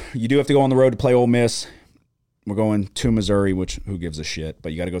 You do have to go on the road to play Ole Miss. We're going to Missouri, which who gives a shit,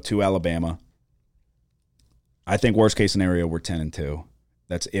 but you got to go to Alabama. I think worst case scenario, we're 10-2.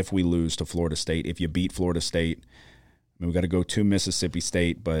 That's if we lose to Florida State. If you beat Florida State, I mean, we got to go to Mississippi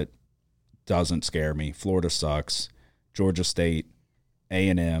State, but doesn't scare me. Florida sucks. Georgia State,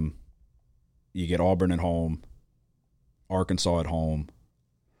 A&M. You get Auburn at home, Arkansas at home.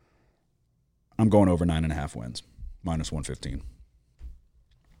 I'm going over 9.5 wins, minus 115.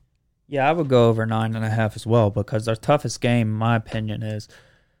 Yeah, I would go over 9.5 as well, because our toughest game, in my opinion, is,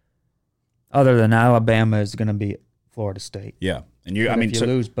 other than Alabama, is going to be Florida State. Yeah, and if you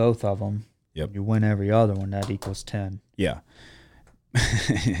lose both of them, you win every other one. That equals 10. Yeah,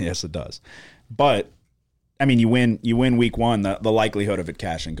 yes, it does. But I mean, you win week one. The likelihood of it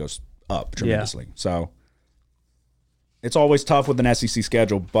cashing goes up tremendously. Yeah. So it's always tough with an SEC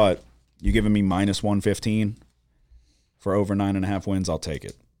schedule. But you giving me minus 115 for over 9.5 wins, I'll take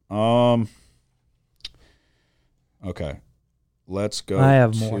it. Okay. Let's go. I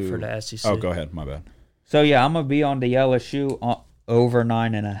have more for the SEC. Oh, go ahead. My bad. So, yeah, I'm going to be on the LSU over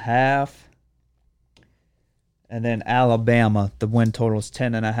 9.5. And then Alabama, the win total is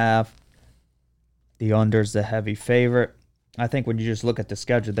 10.5. The under's the heavy favorite. I think when you just look at the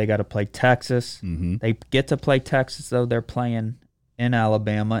schedule, they got to play Texas. Mm-hmm. They get to play Texas, though. They're playing in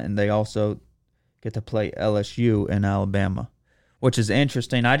Alabama, and they also get to play LSU in Alabama, which is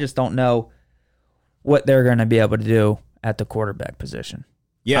interesting. I just don't know what they're going to be able to do at the quarterback position.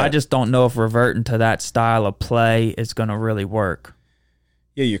 Yeah, I just don't know if reverting to that style of play is going to really work.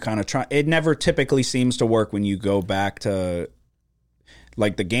 Yeah, you kind of try. It never typically seems to work when you go back to,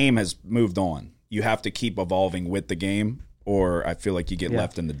 like, the game has moved on. You have to keep evolving with the game, or I feel like you get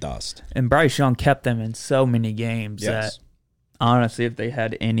left in the dust. And Bryce Young kept them in so many games that, honestly, if they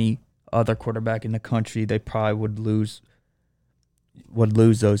had any other quarterback in the country, they probably would lose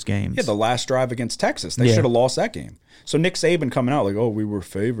those games. Yeah, the last drive against Texas, they should have lost that game. So Nick Saban coming out like, oh, we were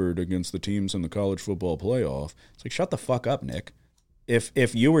favored against the teams in the college football playoff. It's like, shut the fuck up, Nick.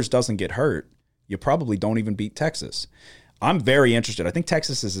 If Ewers doesn't get hurt, you probably don't even beat Texas. I'm very interested. I think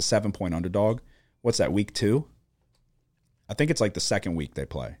Texas is a 7-point underdog. What's that, week 2? I think it's like the second week they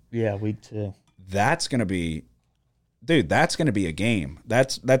play. Yeah, week 2. That's going to be, dude, that's going to be a game.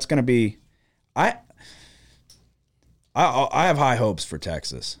 That's going to be, I have high hopes for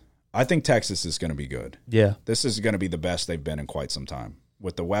Texas. I think Texas is going to be good. Yeah. This is going to be the best they've been in quite some time.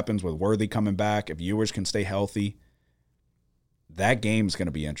 With the weapons, with Worthy coming back, if Ewers can stay healthy, that game's going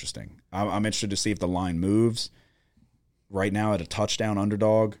to be interesting. I'm interested to see if the line moves. Right now at a touchdown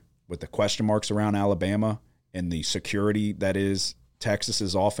underdog with the question marks around Alabama and the security that is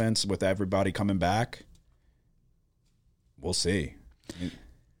Texas's offense with everybody coming back, we'll see.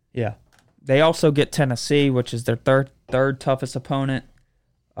 Yeah. They also get Tennessee, which is their third toughest opponent.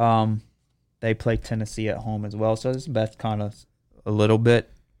 They play Tennessee at home as well, so that's kind of a little bit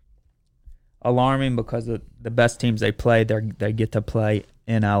alarming because the best teams they play, they get to play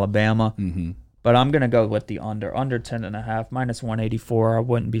in Alabama. Mm-hmm. But I'm going to go with the under 10.5, minus 184. I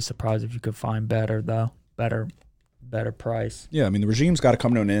wouldn't be surprised if you could find better better price. Yeah, I mean the regime's got to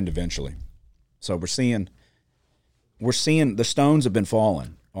come to an end eventually. So we're seeing the stones have been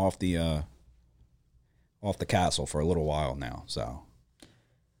falling off the castle for a little while now. So,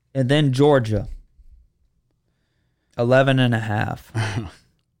 and then Georgia, 11.5,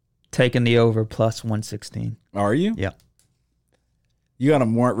 taking the over plus 116. Are you? Yeah. You got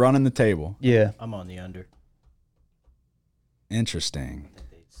them running the table. Yeah. I'm on the under. Interesting. I think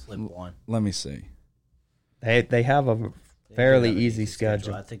they slip one. Let me see. They have a fairly easy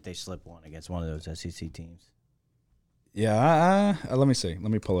schedule. I think they slip one against one of those SEC teams. Yeah, let me see.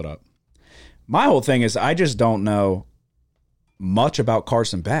 Let me pull it up. My whole thing is I just don't know much about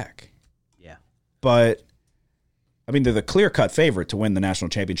Carson Beck. Yeah. But, I mean, they're the clear-cut favorite to win the national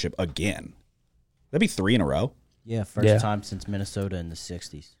championship again. That'd be 3 in a row. Yeah, first time since Minnesota in the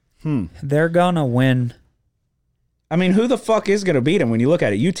 60s. They're going to win. I mean, who the fuck is going to beat them when you look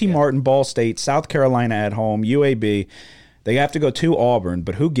at it? UT Martin, Ball State, South Carolina at home, UAB. They have to go to Auburn,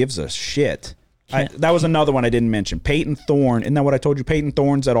 but who gives a shit? That was another one I didn't mention. Peyton Thorne. Isn't that what I told you? Peyton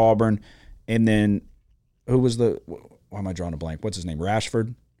Thorne's at Auburn. And then who was why am I drawing a blank? What's his name?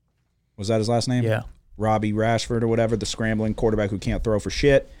 Rashford? Was that his last name? Yeah. Robbie Rashford or whatever, the scrambling quarterback who can't throw for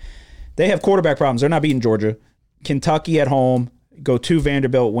shit. They have quarterback problems. They're not beating Georgia. Kentucky at home. Go to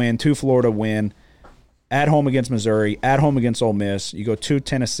Vanderbilt, win. To Florida, win. At home against Missouri, at home against Ole Miss. You go to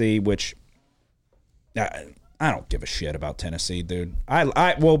Tennessee, which I don't give a shit about Tennessee, dude.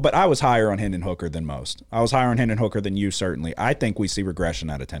 But I was higher on Hendon Hooker than most. I was higher on Hendon Hooker than you, certainly. I think we see regression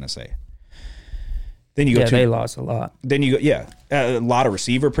out of Tennessee. Then you go they lost a lot. Then you go, a lot of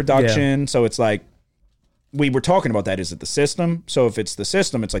receiver production. Yeah. So it's like we were talking about that. Is it the system? So if it's the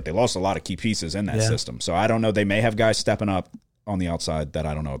system, it's like they lost a lot of key pieces in that system. So I don't know. They may have guys stepping up on the outside that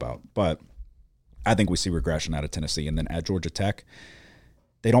I don't know about, but I think we see regression out of Tennessee. And then at Georgia Tech,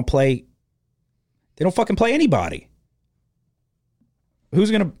 they don't fucking play anybody.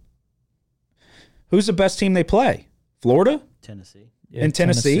 Who's the best team they play? Florida? Tennessee. Yeah, in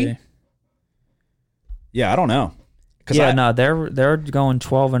Tennessee? Yeah, I don't know. They're going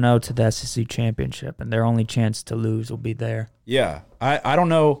 12-0 to the SEC championship, and their only chance to lose will be there. Yeah, I don't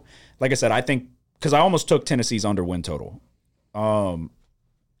know. Like I said, I think because I almost took Tennessee's under win total.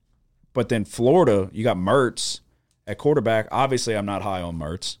 But then Florida, you got Mertz at quarterback. Obviously, I'm not high on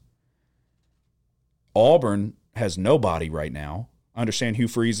Mertz. Auburn has nobody right now. I understand Hugh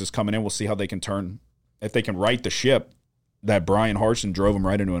Freeze is coming in. We'll see how they can if they can right the ship that Brian Harsin drove them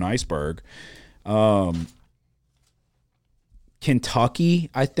right into an iceberg. Kentucky,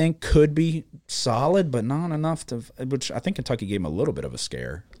 I think, could be solid, but not enough which I think Kentucky gave them a little bit of a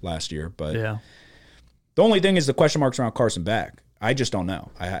scare last year. But the only thing is the question marks around Carson Beck. I just don't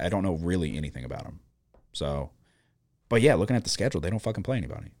know. I don't know really anything about him. So, but yeah, looking at the schedule, they don't fucking play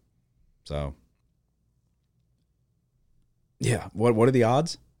anybody. So, yeah. What are the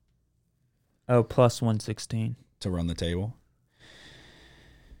odds? Oh, plus 116. To run the table.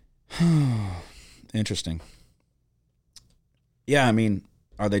 Interesting. Yeah, I mean,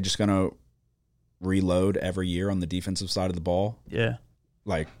 are they just going to reload every year on the defensive side of the ball? Yeah.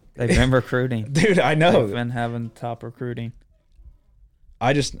 Like, they've been recruiting. Dude, I know. They've been having top recruiting.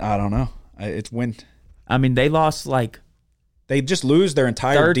 I don't know. It's when. I mean, they lost they just lose their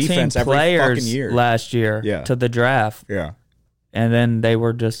entire defense every fucking year. Last year to the draft. Yeah. And then they were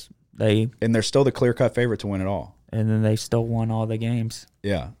and they're still the clear-cut favorite to win it all. And then they still won all the games.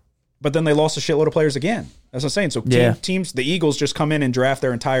 Yeah. But then they lost a shitload of players again. That's what I'm saying. So teams, the Eagles just come in and draft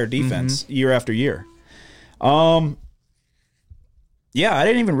their entire defense year after year. Yeah, I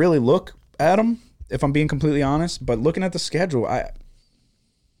didn't even really look at them, if I'm being completely honest. But looking at the schedule, I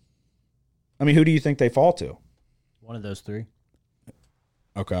mean, who do you think they fall to? One of those three.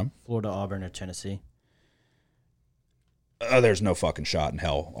 Okay. Florida, Auburn, or Tennessee. There's no fucking shot in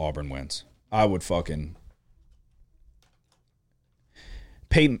hell Auburn wins. I would fucking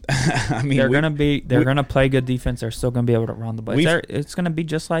Peyton. I mean, they're gonna play good defense. They're still gonna be able to run the ball. It's gonna be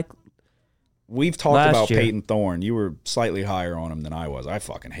just like we've talked about year. Peyton Thorne. You were slightly higher on him than I was. I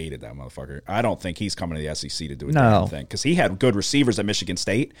fucking hated that motherfucker. I don't think he's coming to the SEC to do a damn thing because he had good receivers at Michigan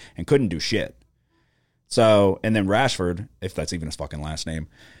State and couldn't do shit. So, and then Rashford, if that's even his fucking last name,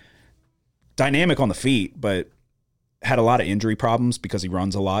 dynamic on the feet, but had a lot of injury problems because he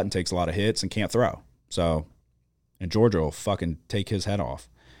runs a lot and takes a lot of hits and can't throw. So, and Georgia will fucking take his head off.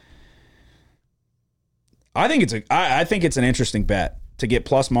 I think it's an interesting bet to get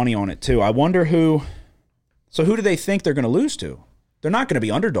plus money on it too. I wonder who do they think they're going to lose to? They're not going to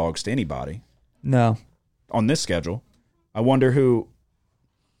be underdogs to anybody. No. On this schedule. I wonder who.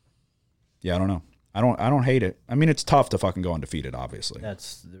 Yeah, I don't know. I don't hate it. I mean, it's tough to fucking go undefeated, obviously.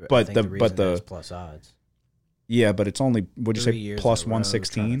 The reason it's plus odds. Yeah, but it's only, would you 3 say years plus in a row,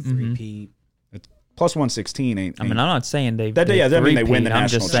 116? trying to three-peat. Plus 116 ain't. I mean, I'm not saying they. That mean they win the I'm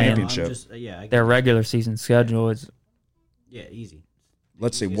national just saying championship. their regular season schedule is. Yeah, easy.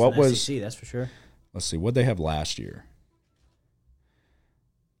 Let's see, Easy as what an was. SEC, that's for sure. Let's see, what they have last year.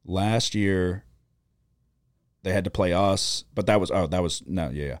 Last year, they had to play us, but that was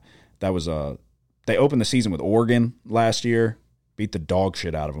they opened the season with Oregon last year, beat the dog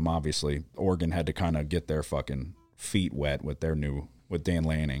shit out of them, obviously. Oregon had to kind of get their fucking feet wet with Dan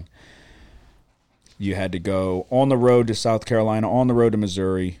Lanning. You had to go on the road to South Carolina, on the road to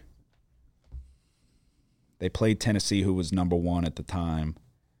Missouri. They played Tennessee, who was number 1 at the time,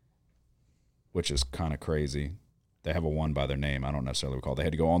 which is kind of crazy. They have a 1 by their name. I don't necessarily recall. They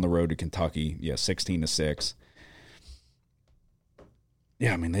had to go on the road to Kentucky, 16-6.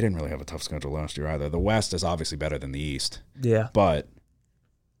 Yeah, I mean, they didn't really have a tough schedule last year either. The West is obviously better than the East. Yeah. But,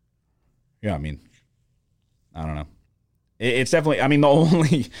 yeah, I mean, I don't know. It's definitely, I mean, the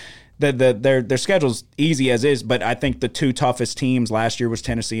only, their schedule's easy as is, but I think the 2 toughest teams last year was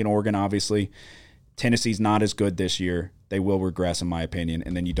Tennessee and Oregon, obviously. Tennessee's not as good this year. They will regress, in my opinion.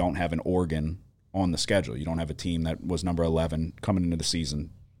 And then you don't have an Oregon on the schedule. You don't have a team that was number 11 coming into the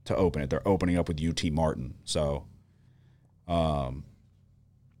season to open it. They're opening up with UT Martin. So,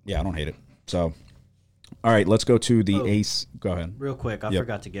 yeah, I don't hate it. So, all right, let's go to the ace. Go ahead. Real quick, I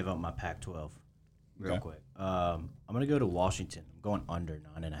forgot to give up my Pac-12. Real quick. I'm going to go to Washington. I'm going under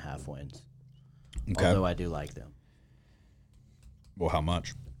 9.5 wins. Okay. Although I do like them. Well, how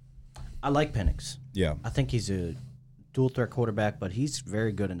much? I like Penix. Yeah. I think he's a dual threat quarterback, but he's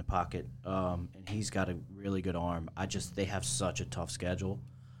very good in the pocket, and he's got a really good arm. They have such a tough schedule.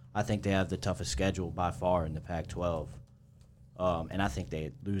 I think they have the toughest schedule by far in the Pac-12, and I think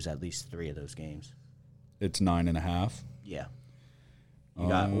they lose at least 3 of those games. It's 9.5. Yeah. You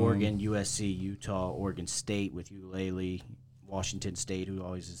got Oregon, USC, Utah, Oregon State with Ukulele, Washington State, who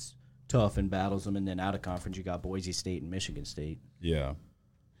always is tough and battles them, and then out of conference you got Boise State and Michigan State. Yeah.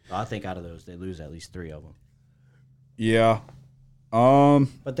 So I think out of those they lose at least 3 of them. Yeah.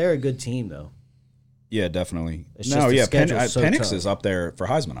 But they're a good team, though. Yeah, definitely. Penix is up there for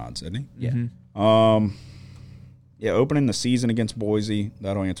Heisman odds, isn't he? Yeah. Mm-hmm. Yeah, opening the season against Boise,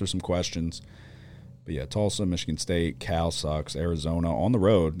 that'll answer some questions. But yeah, Tulsa, Michigan State, Cal sucks, Arizona on the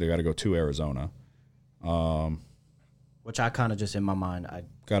road. They got to go to Arizona. Which I kind of just in my mind, I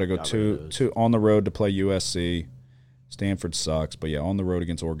got to go to on the road to play USC. Stanford sucks, but yeah, on the road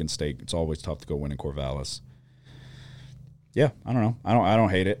against Oregon State, it's always tough to go win in Corvallis. Yeah, I don't know. I don't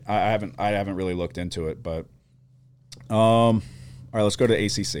hate it. I haven't really looked into it, but all right, let's go to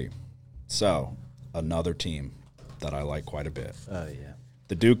ACC. So, another team that I like quite a bit. Oh yeah.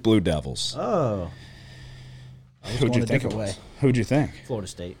 The Duke Blue Devils. Oh. Who'd you think it was? Who'd you think? Florida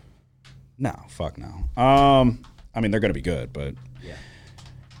State. No, fuck no. I mean, they're going to be good, but yeah.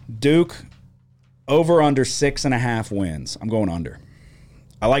 Duke over under 6.5 wins. I'm going under.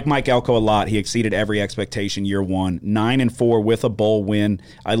 I like Mike Elko a lot. He exceeded every expectation year 1. 9-4 with a bowl win.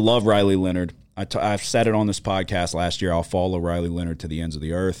 I love Riley Leonard. I've said it on this podcast last year. I'll follow Riley Leonard to the ends of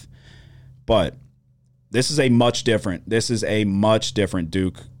the earth. But this is a much different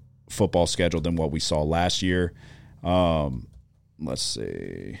Duke football schedule than what we saw last year. Let's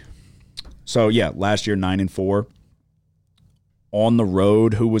see. So, yeah, last year 9-4. On the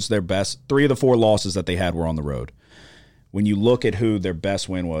road, who was their best? 3 of the 4 losses that they had were on the road. When you look at who their best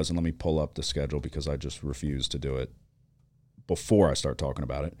win was, and let me pull up the schedule because I just refuse to do it before I start talking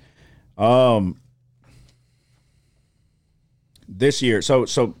about it. This year, so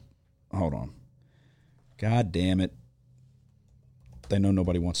hold on. God damn it. They know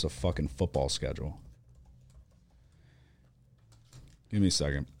nobody wants a fucking football schedule. Give me a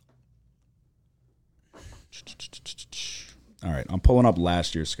second. All right, I'm pulling up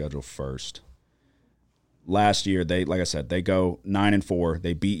last year's schedule first. Last year, they go 9-4.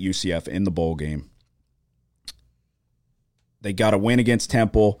 They beat UCF in the bowl game. They got a win against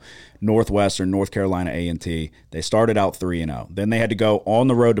Temple, Northwestern, North Carolina A&T. They started out 3-0. Then they had to go on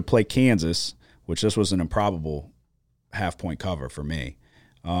the road to play Kansas, which this was an improbable half-point cover for me.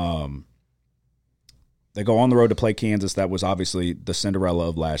 They go on the road to play Kansas. That was obviously the Cinderella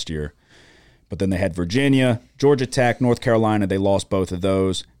of last year. But then they had Virginia, Georgia Tech, North Carolina. They lost both of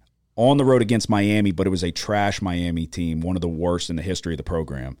those. On the road against Miami, but it was a trash Miami team, one of the worst in the history of the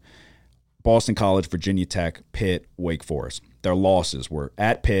program. Boston College, Virginia Tech, Pitt, Wake Forest. Their losses were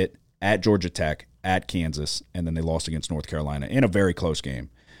at Pitt, at Georgia Tech, at Kansas, and then they lost against North Carolina in a very close game.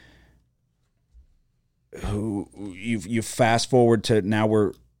 You fast forward to now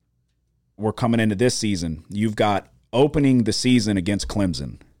we're coming into this season. You've got opening the season against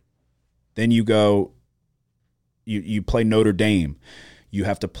Clemson. Then you go You play Notre Dame. You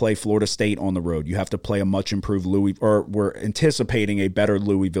have to play Florida State on the road. You have to play a much improved we're anticipating a better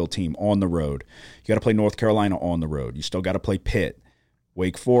Louisville team on the road. You got to play North Carolina on the road. You still got to play Pitt,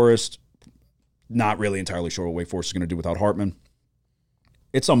 Wake Forest. Not really entirely sure what Wake Forest is going to do without Hartman.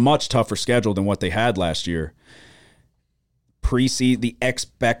 It's a much tougher schedule than what they had last year. The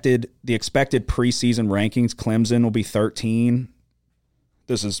expected preseason rankings, Clemson will be 13.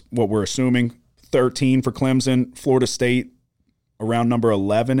 This is what we're assuming. 13 for Clemson. Florida State around number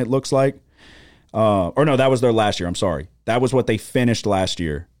 11, it looks like. Or no, that was their last year. I'm sorry. That was what they finished last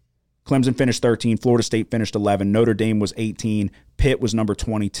year. Clemson finished 13. Florida State finished 11. Notre Dame was 18. Pitt was number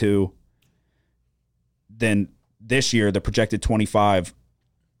 22. Then this year, the projected 25,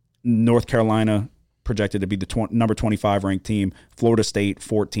 North Carolina projected to be the number 25 ranked team. Florida State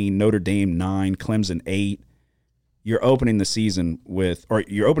 14. Notre Dame 9. Clemson 8. You're opening the season with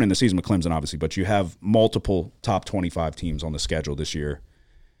Clemson, obviously, but you have multiple top 25 teams on the schedule this year.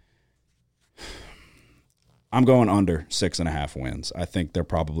 I'm going under 6.5 wins. I think they're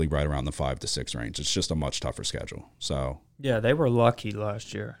probably right around the 5 to 6 range. It's just a much tougher schedule. So yeah, they were lucky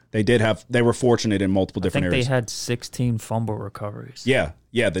last year. They were fortunate in multiple different areas. They had 16 fumble recoveries. Yeah.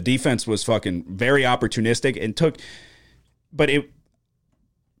 The defense was fucking very opportunistic and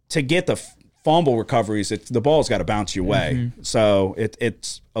to get the fumble recoveries, the ball's got to bounce your way. Mm-hmm. So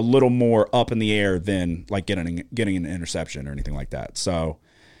it's a little more up in the air than like getting an interception or anything like that. So,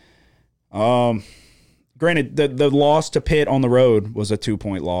 granted, the loss to Pitt on the road was a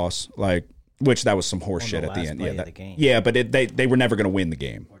 2-point loss, which that was some horse shit at the end. But they were never going to win the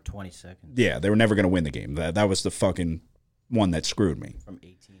game. Or 20 seconds. Yeah, they were never going to win the game. That was the fucking one that screwed me. From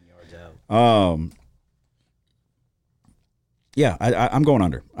 18 yards out. Yeah, I'm going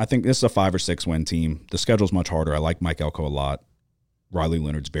under. I think this is a 5 or 6 win team. The schedule's much harder. I like Mike Elko a lot. Riley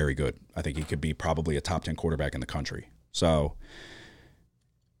Leonard's very good. I think he could be probably a top 10 quarterback in the country. So,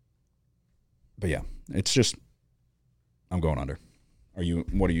 but yeah, it's just, I'm going under. Do you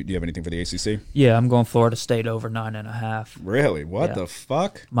have anything for the ACC? Yeah, I'm going Florida State over 9.5. Really? What the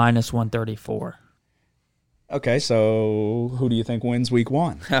fuck? Minus 134. Okay, so who do you think wins week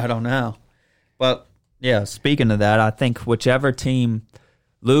 1? I don't know. But yeah, speaking of that, I think whichever team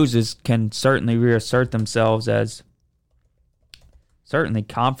loses can certainly reassert themselves as certainly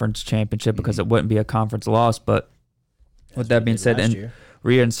conference championship because it wouldn't be a conference loss. But with that being said, and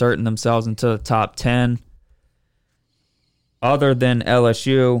reinserting themselves into the top 10. Other than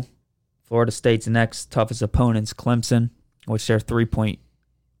LSU, Florida State's next toughest opponent's Clemson, which they're 3-point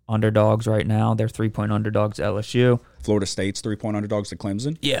underdogs right now. They're 3-point underdogs to LSU. Florida State's 3-point underdogs to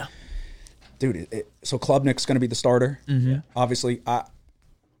Clemson? Yeah. Dude, so Klubnik's going to be the starter. Mm-hmm. Obviously,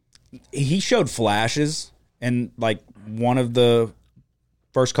 he showed flashes in one of the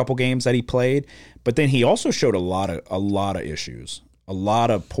first couple games that he played, but then he also showed a lot of issues, a lot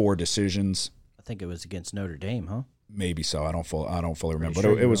of poor decisions. I think it was against Notre Dame, huh? Maybe so. I don't fully remember,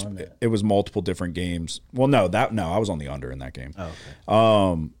 but it was multiple different games. Well, no, I was on the under in that game. Oh,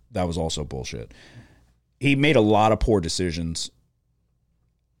 okay. That was also bullshit. He made a lot of poor decisions.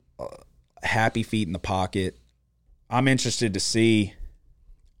 Happy feet in the pocket. I'm interested to see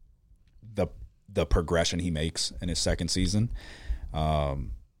the progression he makes in his second season. But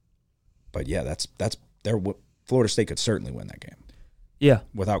yeah, that's Florida State could certainly win that game. Yeah,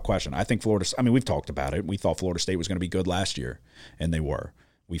 without question. I think we've talked about it. We thought Florida State was going to be good last year, and they were.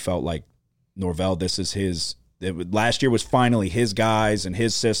 We felt like Norvell, last year was finally his guys and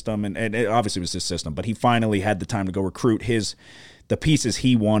his system, and it obviously was his system, but he finally had the time to go recruit the pieces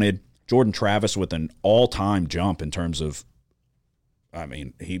he wanted. Jordan Travis with an all-time jump in terms of,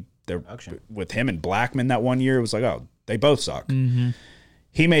 with him and Blackman that one year, it was like, oh, they both suck. Mm-hmm.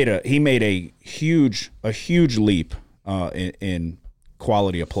 He made a huge leap in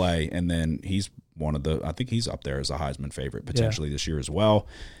quality of play, and then he's I think he's up there as a Heisman favorite potentially this year as well.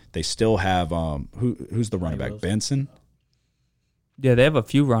 They still have who's the running back? Benson? Yeah, they have a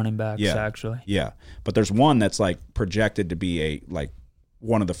few running backs actually. Yeah. But there's one that's projected to be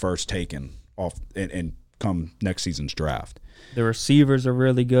one of the first taken off and come next season's draft. The receivers are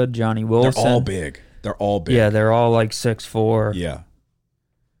really good. Johnny Wilson. They're all big. Yeah, they're all 6'4". Yeah.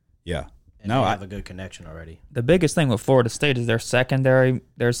 Yeah. And they have a good connection already. The biggest thing with Florida State is their secondary.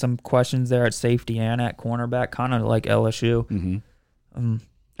 There's some questions there at safety and at cornerback, kind of like LSU. Mm-hmm.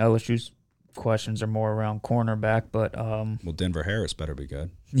 LSU's questions are more around cornerback, but well, Denver Harris better be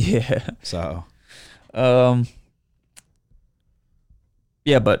good. Yeah. So,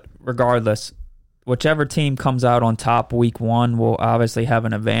 yeah, but regardless, whichever team comes out on top week 1 will obviously have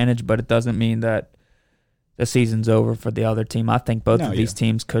an advantage, but it doesn't mean that the season's over for the other team. I think both of these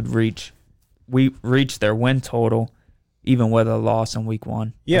teams could reach we reached their win total, even with a loss in week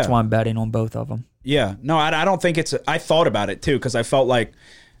 1. Yeah. That's why I'm betting on both of them. Yeah. No, I don't think it's – I thought about it too because I felt like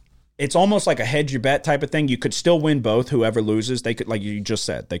it's almost like a hedge your bet type of thing. You could still win both. Whoever loses, they could, like you just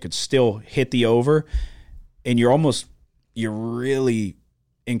said, they could still hit the over, and you're really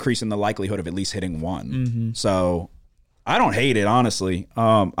increasing the likelihood of at least hitting one. Mm-hmm. So I don't hate it, honestly.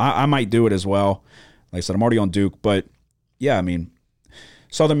 I might do it as well. Like I said, I'm already on Duke, but yeah, I mean,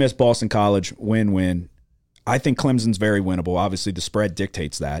 Southern Miss, Boston College, win-win. I think Clemson's very winnable. Obviously, the spread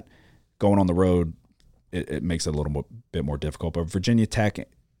dictates that. Going on the road, it makes it a little bit more difficult. But Virginia Tech,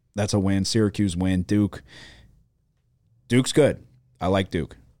 that's a win. Syracuse win. Duke's good. I like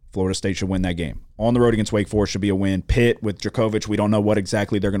Duke. Florida State should win that game. On the road against Wake Forest should be a win. Pitt with Djokovic, we don't know what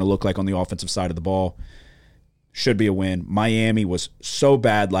exactly they're going to look like on the offensive side of the ball. Should be a win. Miami was so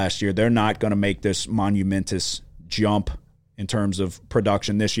bad last year. They're not going to make this monumentous jump in terms of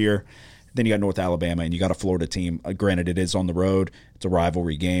production this year. Then you got North Alabama, and you got a Florida team. Granted, it is on the road. It's a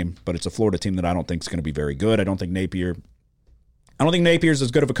rivalry game, but it's a Florida team that I don't think is going to be very good. I don't think Napier's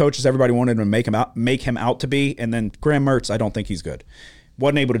as good of a coach as everybody wanted to make him out to be. And then Graham Mertz, I don't think he's good.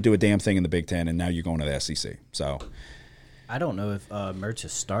 Wasn't able to do a damn thing in the Big Ten, and now you're going to the SEC. So I don't know if Mertz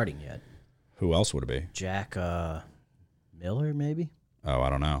is starting yet. Who else would it be? Jack Miller, maybe? Oh, I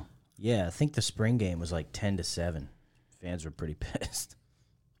don't know. Yeah, I think the spring game was like 10-7. Fans were pretty pissed.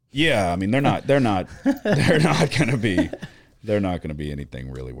 Yeah, I mean they're not gonna be anything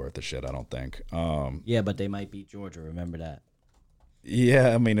really worth a shit, I don't think. Yeah, but they might beat Georgia, remember that.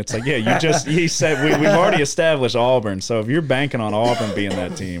 Yeah, I mean it's like, yeah, he said we've already established Auburn, so if you're banking on Auburn being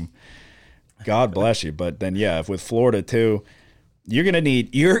that team, God bless you. But then yeah, if with Florida too, you're gonna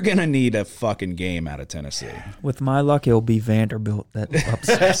need a fucking game out of Tennessee. With my luck, it'll be Vanderbilt that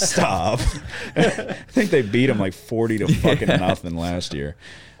upsets. Stop. I think they beat them like 40 to fucking nothing last year.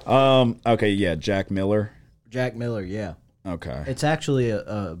 Okay, yeah, Jack Miller. Jack Miller, yeah. Okay. It's actually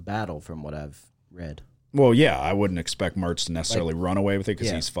a battle from what I've read. Well, yeah, I wouldn't expect Mertz to necessarily run away with it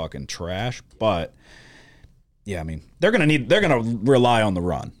because he's fucking trash. But yeah, I mean, they're gonna rely on the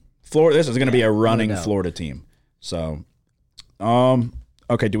run. This is gonna be a running Florida team. So,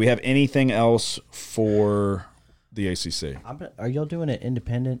 okay, do we have anything else for the ACC? Are y'all doing an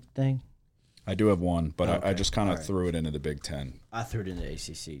independent thing? I do have one, but I just kind of threw it into the Big Ten. I threw it into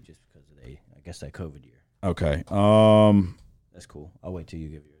ACC just because of I guess that COVID year. Okay. That's cool. I'll wait till you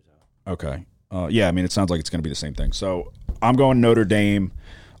give yours out. Okay. Yeah, I mean, it sounds like it's going to be the same thing. So I'm going Notre Dame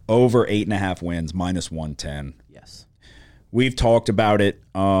over 8.5 wins, -110. Yes. We've talked about it.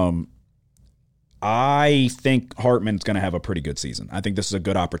 I think Hartman's going to have a pretty good season. I think this is a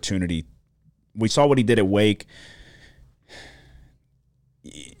good opportunity. We saw what he did at Wake.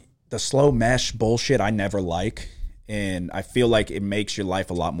 The slow mesh bullshit I never like, and I feel like it makes your life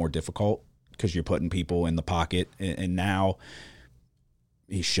a lot more difficult because you're putting people in the pocket, and now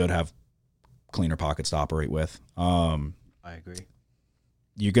he should have cleaner pockets to operate with. I agree.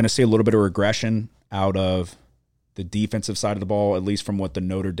 You're going to see a little bit of regression out of the defensive side of the ball, at least from what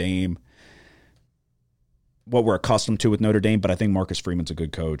we're accustomed to with Notre Dame, but I think Marcus Freeman's a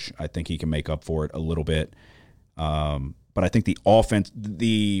good coach. I think he can make up for it a little bit. But I think the offense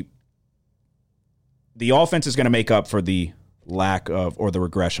is going to make up for the lack of or the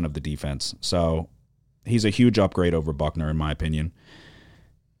regression of the defense. So he's a huge upgrade over Buckner, in my opinion.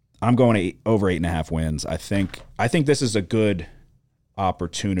 I'm going over 8.5 wins. I think this is a good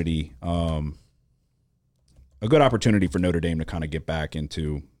opportunity, for Notre Dame to kind of get back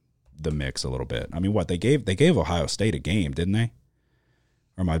into the mix a little bit. I mean, what they gave Ohio State a game, didn't they?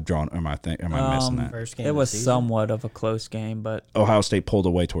 Or am I missing that? First game it was somewhat of a close game, but Ohio State pulled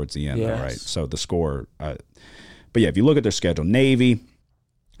away towards the end, yes. though, right? So the score. But yeah, if you look at their schedule, Navy,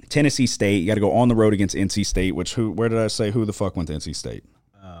 Tennessee State, you got to go on the road against NC State. Where did I say who the fuck went to NC State?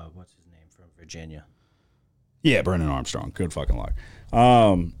 What's his name from Virginia? Yeah, Brennan Armstrong. Good fucking luck.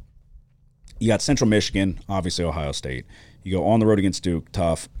 You got Central Michigan, obviously Ohio State. You go on the road against Duke,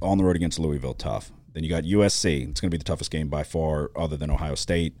 tough. On the road against Louisville, tough. Then you got USC. It's going to be the toughest game by far other than Ohio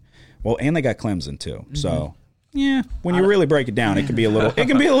State. Well, and they got Clemson too. Mm-hmm. So, yeah, when you really break it down, it can be a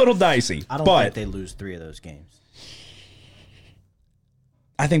little dicey. I don't think they lose 3 of those games.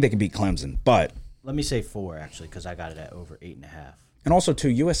 I think they can beat Clemson, but let me say 4 actually because I got it at over 8.5. And also too,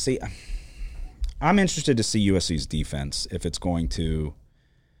 USC. I'm interested to see USC's defense if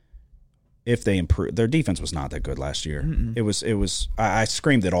they improve. Their defense was not that good last year. Mm-mm. It was. I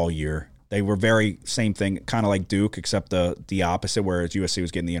screamed it all year. They were very same thing, kind of like Duke, except the opposite, whereas USC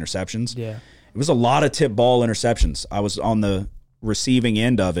was getting the interceptions. Yeah, it was a lot of tip ball interceptions. I was on the receiving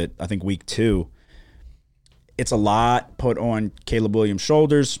end of it. I think week 2. It's a lot put on Caleb Williams'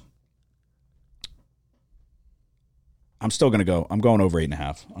 shoulders. I'm still going to go. I'm going over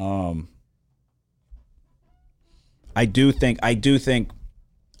 8.5.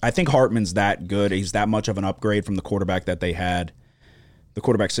 I think Hartman's that good. He's that much of an upgrade from the quarterback that they had, the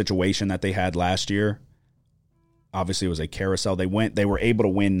quarterback situation that they had last year. Obviously, it was a carousel. They were able to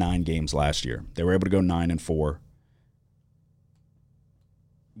win 9 games last year. They were able to go 9-4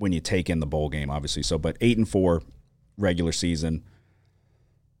 when you take in the bowl game, obviously. So, but 8-4 regular season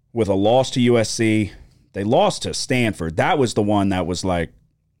with a loss to USC. They lost to Stanford. That was the one that was like,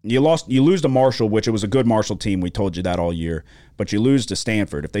 you lose to Marshall, which it was a good Marshall team. We told you that all year. But you lose to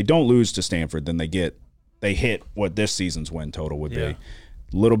Stanford. If they don't lose to Stanford, then they hit what this season's win total would be. A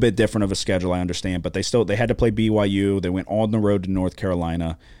little bit different of a schedule, I understand, but they had to play BYU. They went on the road to North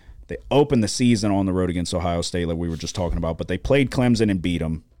Carolina. They opened the season on the road against Ohio State, like we were just talking about, but they played Clemson and beat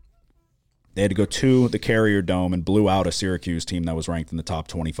them. They had to go to the Carrier Dome and blew out a Syracuse team that was ranked in the top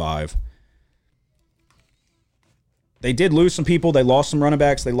 25. They did lose some people. They lost some running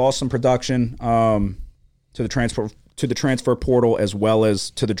backs. They lost some production to the transfer portal as well as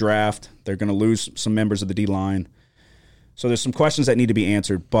to the draft. They're going to lose some members of the D-line. So there's some questions that need to be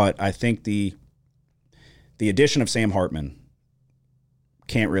answered, but I think the addition of Sam Hartman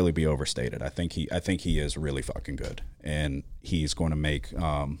can't really be overstated. I think he is really fucking good, and he's going to make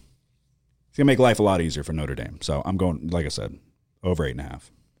life a lot easier for Notre Dame. So I'm going, like I said, over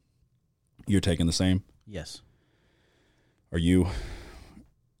 8.5. You're taking the same? Yes. Are you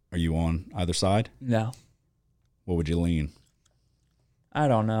on either side? No. What would you lean? I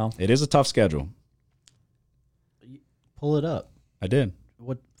don't know. It is a tough schedule. Pull it up. I did.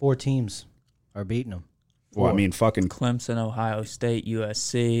 What 4 teams are beating them? Well, I mean, fucking Clemson, Ohio State,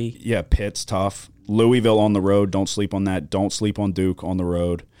 USC. Yeah, Pitt's tough. Louisville on the road. Don't sleep on that. Don't sleep on Duke on the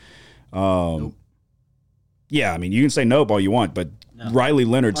road. Nope. Yeah, I mean, you can say nope all you want, but Riley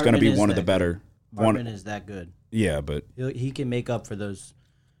Leonard's going to be one of the better. Hartman is that good. Yeah, but he can make up for those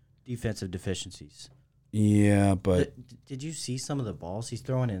defensive deficiencies. Yeah, but did you see some of the balls he's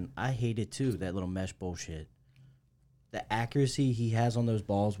throwing in? I hate it too. That little mesh bullshit. The accuracy he has on those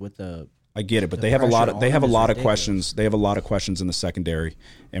balls with the. I get it, but they have a lot of questions. They have a lot of questions in the secondary,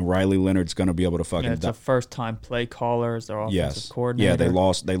 and Riley Leonard's going to be able to fucking. Yeah, it's a first-time play caller as their offensive coordinator. Yeah, they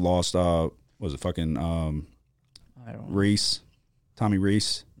lost. Was it fucking I don't know. Reese, Tommy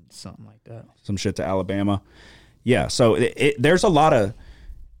Reese, something like that. Some shit to Alabama. Yeah, so there's a lot of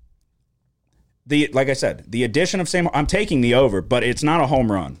like I said, the addition of Sam. I'm taking the over, but it's not a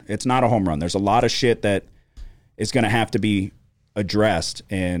home run. It's not a home run. There's a lot of shit that is going to have to be addressed,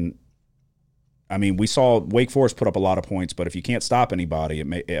 and I mean, we saw Wake Forest put up a lot of points, but if you can't stop anybody,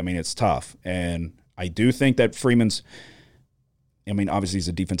 it's tough. And I do think that Freeman's. I mean, obviously he's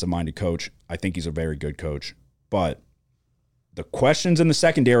a defensive-minded coach. I think he's a very good coach, but the questions in the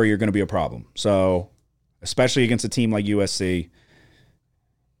secondary are going to be a problem. So, especially against a team like USC,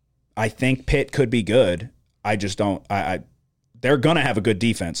 I think Pitt could be good. I just don't. They're going to have a good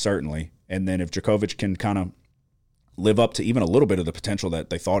defense, certainly. And then if Djokovic can kind of live up to even a little bit of the potential that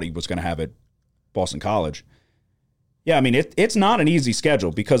they thought he was going to have at Boston College. Yeah, I mean, it's not an easy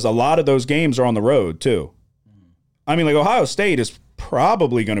schedule because a lot of those games are on the road, too. I mean, like Ohio State is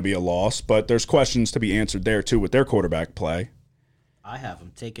probably going to be a loss, but there's questions to be answered there, too, with their quarterback play. I have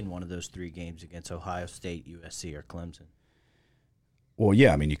them taking one of those 3 games against Ohio State, USC, or Clemson. Well,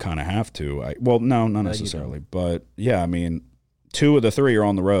 yeah, I mean, you kind of have to. No, not necessarily. But, yeah, I mean, 2 of the 3 are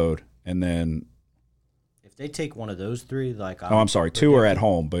on the road, and then... If they take one of those 3, I'm sorry, 2 are at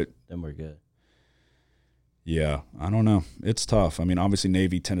home, but... Then we're good. Yeah, I don't know. It's tough. I mean, obviously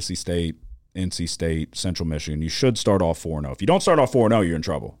Navy, Tennessee State, NC State, Central Michigan. You should start off 4-0. If you don't start off 4-0, you're in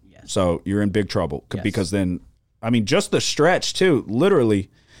trouble. Yes. So you're in big trouble because then, I mean, just the stretch too. Literally,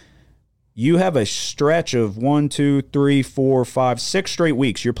 you have a stretch of 1, 2, 3, 4, 5, 6 straight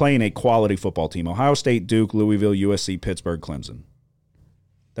weeks. You're playing a quality football team: Ohio State, Duke, Louisville, USC, Pittsburgh, Clemson.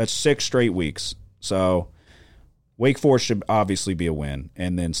 That's 6 straight weeks. So Wake Forest should obviously be a win,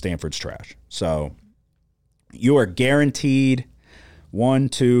 and then Stanford's trash. So you are guaranteed 1,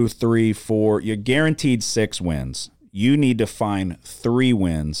 2, 3, 4. You're guaranteed 6 wins. You need to find 3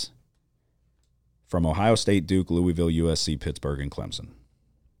 wins from Ohio State, Duke, Louisville, USC, Pittsburgh, and Clemson.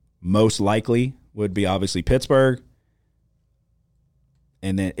 Most likely would be obviously Pittsburgh.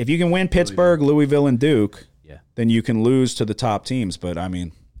 And then if you can win Pittsburgh, Louisville, and Duke, then you can lose to the top teams. But, I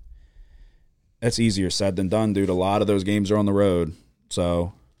mean, that's easier said than done, dude. A lot of those games are on the road.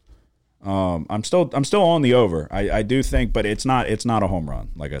 So I'm still on the over. I do think, but it's not a home run.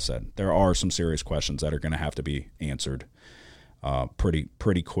 Like I said, there are some serious questions that are going to have to be answered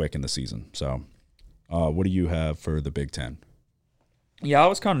pretty quick in the season. So what do you have for the Big Ten? Yeah, I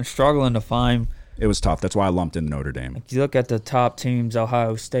was kind of struggling to find It was tough. That's why I lumped in Notre Dame. If you look at the top teams,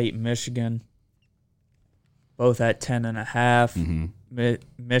 Ohio State and Michigan, both at 10.5.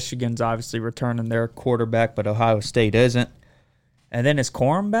 Michigan's obviously returning their quarterback, but Ohio State isn't. And then is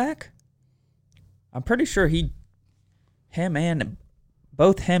Corum back? I'm pretty sure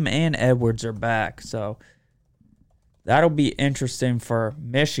both him and Edwards are back. So that'll be interesting for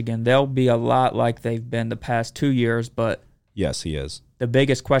Michigan. They'll be a lot like they've been the past 2 years, but yes, he is. The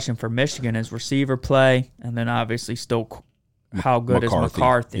biggest question for Michigan is receiver play, and then obviously still how good is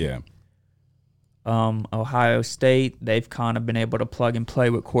McCarthy. Yeah. Ohio State, they've kind of been able to plug and play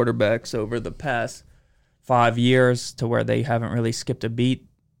with quarterbacks over the past 5 years to where they haven't really skipped a beat.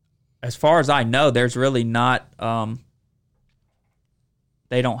 As far as I know, there's really not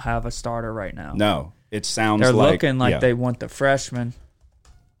they don't have a starter right now. No, it sounds They're like... looking like they want the freshman.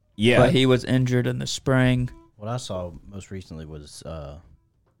 Yeah. But he was injured in the spring. What I saw most recently was the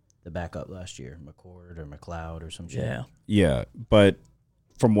backup last year, McCord or McLeod or some shit. Yeah. Yeah, but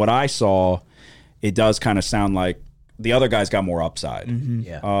from what I saw, it does kind of sound like the other guy's got more upside.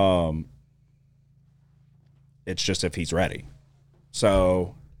 Yeah. It's just if he's ready.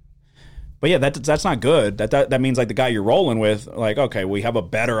 So, but yeah, that's not good. That means like the guy you're rolling with, like, okay, we have a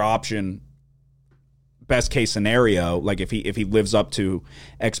better option. Best case scenario, like if he lives up to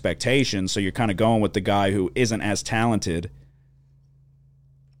expectations, so you're kind of going with the guy who isn't as talented.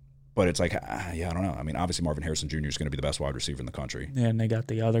 But it's like, I don't know. I mean, obviously Marvin Harrison Jr. is going to be the best wide receiver in the country. Yeah, and they got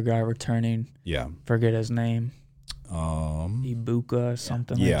the other guy returning. Yeah. Forget his name. Ibuka or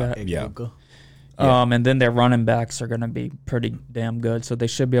something like that. Yeah. And then their running backs are going to be pretty damn good, so they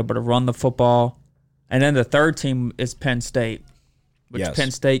should be able to run the football. And then the third team is Penn State, which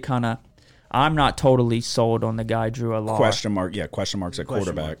Penn State kind of, I'm not totally sold on the guy Drew Allard. Question marks at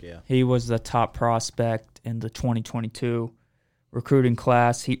quarterback. He was the top prospect in the 2022 recruiting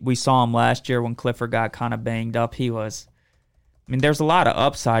class. We saw him last year when Clifford got kind of banged up. There's a lot of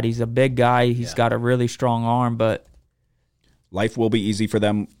upside. He's a big guy. He's got a really strong arm, but life will be easy for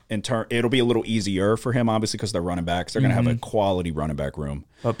them. It'll be a little easier for him, obviously, because they're running backs. They're going to have a quality running back room.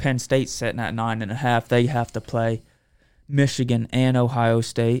 But Penn State's sitting at 9.5. They have to play Michigan and Ohio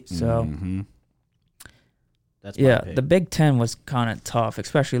State. So, that's my pick. The Big Ten was kind of tough,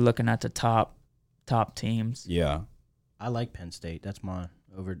 especially looking at the top teams. Yeah. I like Penn State. That's mine,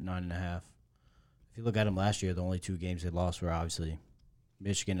 over 9.5. If you look at them last year, the only two games they lost were obviously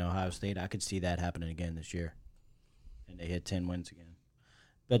Michigan and Ohio State. I could see that happening again this year. And they hit 10 wins again.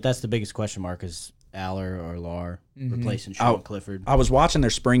 But that's the biggest question mark is Aller or Lar replacing Sean Clifford. I was watching their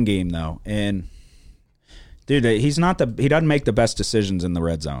spring game, though, and dude, he doesn't make the best decisions in the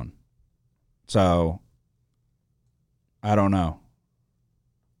red zone. So, I don't know.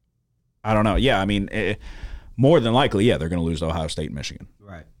 Yeah, I mean, more than likely, they're going to lose to Ohio State and Michigan.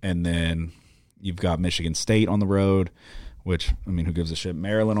 Right. And then you've got Michigan State on the road, which, I mean, who gives a shit?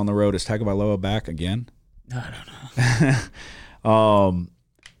 Maryland on the road. Is Tagovailoa back again? I don't know.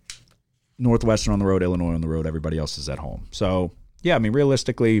 Northwestern on the road, Illinois on the road. Everybody else is at home. So, yeah, I mean,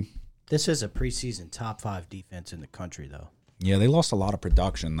 realistically. This is a preseason top 5 defense in the country, though. Yeah, they lost a lot of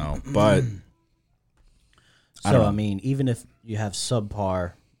production, though. But, I mean, even if you have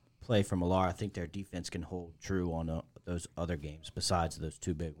subpar play from Alar, I think their defense can hold true on those other games besides those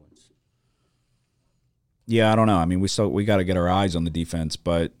two big ones. Yeah, I don't know. I mean, we got to get our eyes on the defense,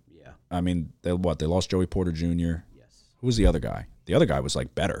 but I mean, they lost Joey Porter Jr. Yes. Who was the other guy? The other guy was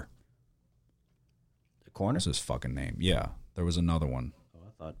like better. The corner? What's his fucking name? Yeah, there was another one. Oh,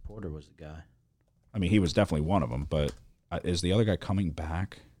 I thought Porter was the guy. I mean, he was definitely one of them, but is the other guy coming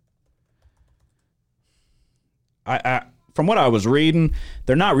back? From what I was reading,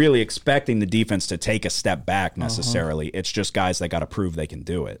 they're not really expecting the defense to take a step back necessarily. It's just guys that got to prove they can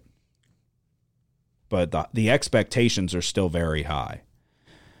do it. But the expectations are still very high.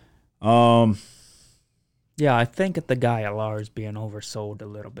 Yeah, I think the guy Alar is being oversold a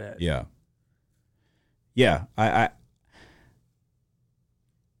little bit. Yeah. Yeah, I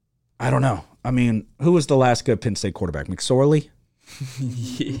don't know. I mean, who was the last good Penn State quarterback? McSorley?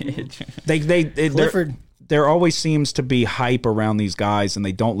 Clifford. There always seems to be hype around these guys, and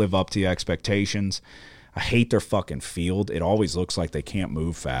they don't live up to the expectations. I hate their fucking field. It always looks like they can't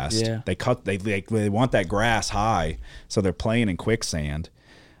move fast. Yeah. They want that grass high, so they're playing in quicksand.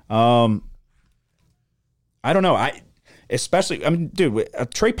 I don't know. Dude,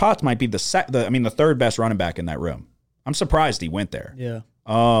 Trey Potts might be the third best running back in that room. I'm surprised he went there. Yeah.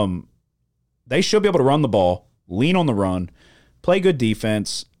 They should be able to run the ball, lean on the run, play good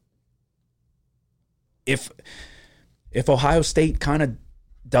defense. If Ohio State kind of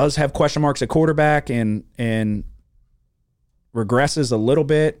does have question marks at quarterback and regresses a little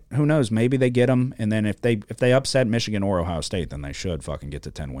bit, who knows? Maybe they get them, and then if they upset Michigan or Ohio State, then they should fucking get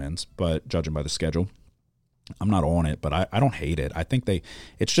to 10 wins. But judging by the schedule, I'm not on it, but I don't hate it. I think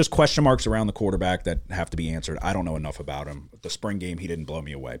it's just question marks around the quarterback that have to be answered. I don't know enough about him. The spring game, he didn't blow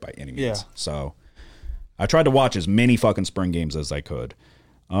me away by any means. Yeah. So I tried to watch as many fucking spring games as I could.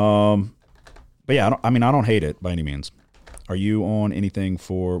 But yeah, I don't hate it by any means. Are you on anything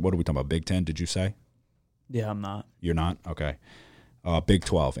for, what are we talking about, Big Ten, did you say? Yeah, I'm not. You're not? Okay. Big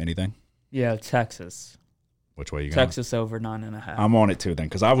 12, anything? Yeah, Texas. Which way you going? Texas over 9.5. I'm on it too then,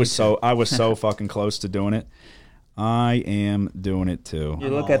 because I was so fucking close to doing it. I am doing it too. You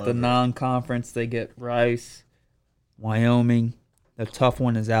look at the non-conference, they get Rice, Wyoming. The tough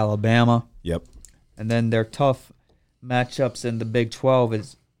one is Alabama. Yep. And then their tough matchups in the Big 12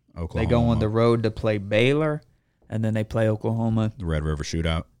 is Oklahoma. They go on the road to play Baylor, and then they play Oklahoma. The Red River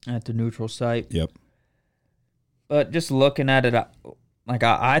Shootout. At the neutral site. Yep. But just looking at it,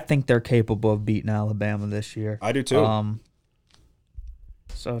 I think they're capable of beating Alabama this year. I do too.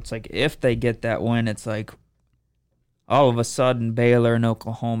 So it's like if they get that win, it's like all of a sudden Baylor and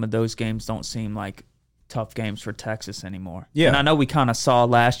Oklahoma, those games don't seem like tough games for Texas anymore. Yeah. And I know we kind of saw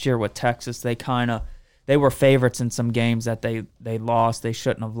last year with Texas, they were favorites in some games that they lost. They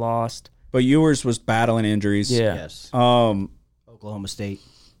shouldn't have lost. But Ewers was battling injuries. Yeah. Yes. Oklahoma State.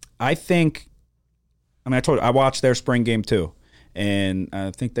 I think, I told you, I watched their spring game too. And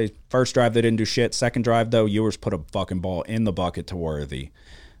I think first drive they didn't do shit. Second drive, though, Ewers put a fucking ball in the bucket to Worthy.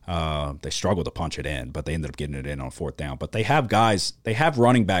 They struggled to punch it in, but they ended up getting it in on fourth down. But they have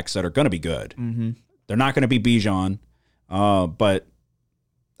running backs that are going to be good. Mm-hmm. They're not going to be Bijan. But,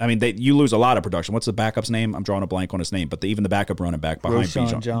 you lose a lot of production. What's the backup's name? I'm drawing a blank on his name. But even the backup running back behind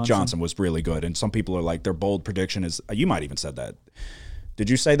Bijan Johnson was really good. And some people are like, their bold prediction is, you might even said that. Did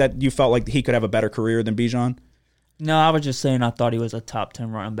you say that you felt like he could have a better career than Bijan? No, I was just saying I thought he was a top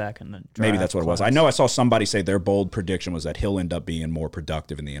 10 running back in the draft. Maybe that's what it was. I know I saw somebody say their bold prediction was that he'll end up being more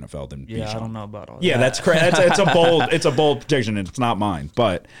productive in the NFL than Bijan. Yeah, I don't know about all that. Yeah, that's correct. It's a bold prediction, and it's not mine.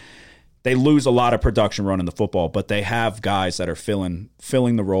 But they lose a lot of production running the football, but they have guys that are filling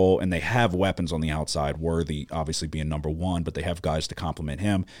the role, and they have weapons on the outside. Worthy obviously being number one, but they have guys to complement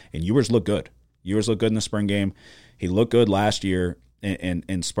him. And Ewers looked good. Ewers looked good in the spring game. He looked good last year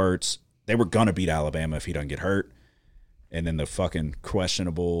in spurts. They were going to beat Alabama if he doesn't get hurt. And then the fucking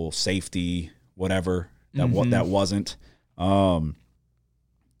questionable safety, whatever, that wasn't.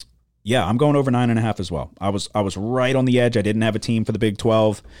 Yeah, I'm going over 9.5 as well. I was right on the edge. I didn't have a team for the Big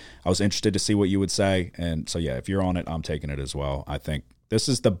 12. I was interested to see what you would say. And so, yeah, if you're on it, I'm taking it as well. I think this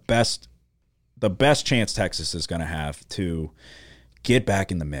is the best chance Texas is going to have to get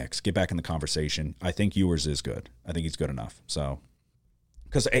back in the mix, get back in the conversation. I think Ewers is good. I think he's good enough. So,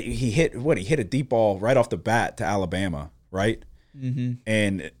 because he hit a deep ball right off the bat to Alabama, right? Mm-hmm.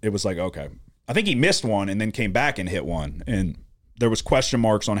 And it was like, okay. I think he missed one and then came back and hit one. And there was question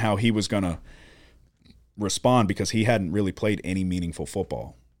marks on how he was going to respond because he hadn't really played any meaningful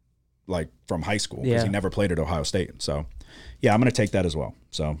football, like from high school, because he never played at Ohio State. So, yeah, I'm going to take that as well.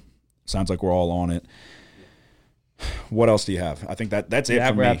 So, sounds like we're all on it. What else do you have? I think that's it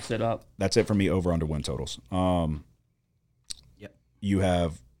for me. That wraps it up. That's it for me, over under win totals. Yep. You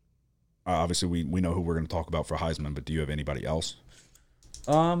have, obviously, we know who we're going to talk about for Heisman, but do you have anybody else?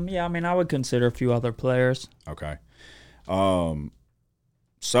 Yeah, I would consider a few other players. Okay.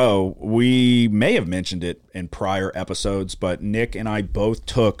 So we may have mentioned it in prior episodes, but Nick and I both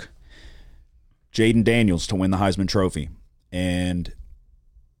took Jaden Daniels to win the Heisman Trophy, and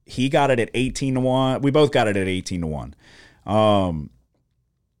he got it at 18-1. We both got it at 18-1.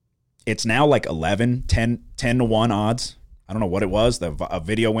 It's now like 10-1 odds. I don't know what it was. A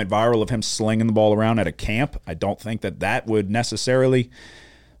video went viral of him slinging the ball around at a camp. I don't think that would necessarily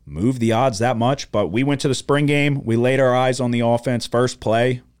move the odds that much, but we went to the spring game. We laid our eyes on the offense. First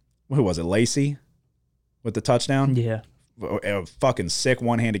play, who was it, Lacey with the touchdown? Yeah. A fucking sick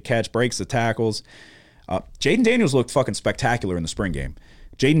one-handed catch, breaks the tackles. Jaden Daniels looked fucking spectacular in the spring game.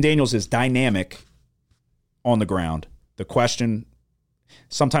 Jaden Daniels is dynamic on the ground. The question,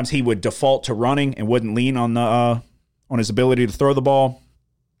 sometimes he would default to running and wouldn't lean on his ability to throw the ball.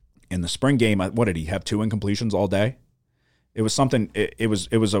 In the spring game, what did he have, 2 incompletions all day? It was something. It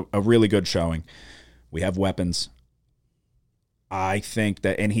was a really good showing. We have weapons. I think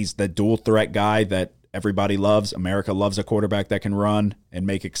that, and he's the dual threat guy that everybody loves. America loves a quarterback that can run and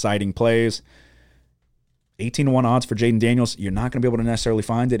make exciting plays. 18-1 odds for Jaden Daniels. You're not going to be able to necessarily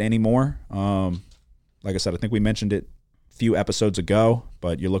find it anymore. Like I said, I think we mentioned it a few episodes ago,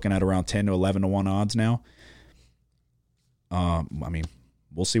 but you're looking at around 10 to 11-1 odds now.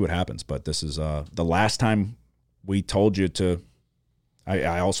 We'll see what happens, but this is the last time we told you to.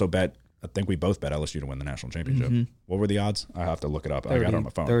 I also bet. I think we both bet LSU to win the national championship. Mm-hmm. What were the odds? I have to look it up. 30, I got it on my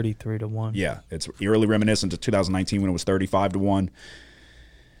phone. 33-1. Yeah, it's eerily reminiscent of 2019 when it was 35-1.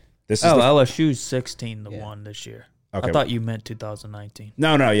 LSU's 16-1 this year. Okay. I thought you meant 2019.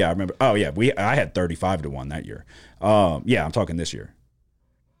 No, yeah, I remember. Oh yeah, I had 35-1 that year. Yeah, I'm talking this year.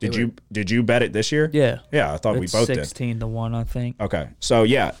 Did you bet it this year? Yeah. Yeah, I thought we both did. 16-1, I think. Okay. So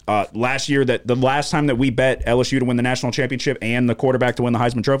yeah, last year the last time that we bet LSU to win the national championship and the quarterback to win the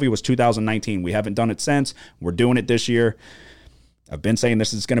Heisman Trophy was 2019. We haven't done it since. We're doing it this year. I've been saying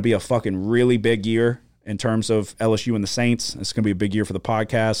this is going to be a fucking really big year in terms of LSU and the Saints. It's going to be a big year for the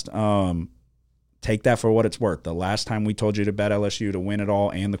podcast. Take that for what it's worth. The last time we told you to bet LSU to win it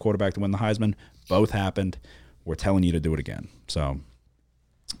all and the quarterback to win the Heisman, both happened. We're telling you to do it again. So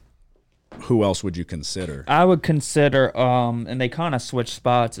who else would you consider? I would consider, and they kind of switched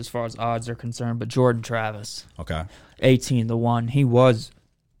spots as far as odds are concerned, but Jordan Travis. Okay. 18-1. He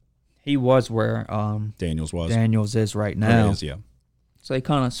was where Daniels is right now. It is, yeah. So they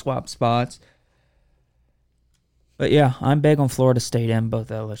kind of swapped spots. But yeah, I'm big on Florida State and both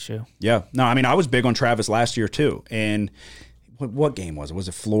LSU. Yeah. No, I mean, I was big on Travis last year too. And what game was it? Was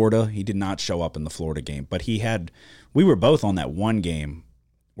it Florida? He did not show up in the Florida game, but we were both on that one game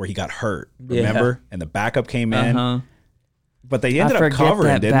where he got hurt, remember? Yeah. And the backup came in. But they ended up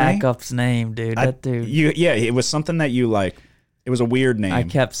covering, didn't they? I forget that backup's name, dude. That dude. Yeah, it was something that you like. It was a weird name. I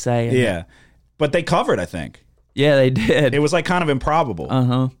kept saying. Yeah. But they covered, I think. Yeah, they did. It was like kind of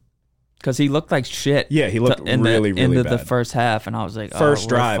improbable. Because he looked like shit. Yeah, he looked really bad. Into the first half, and I was like, first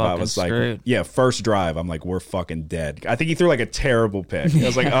drive, I was screwed. Like, yeah, first drive, I'm like, we're fucking dead. I think he threw like a terrible pick. I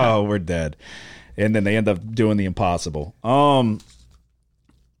was like, oh, we're dead. And then they end up doing the impossible.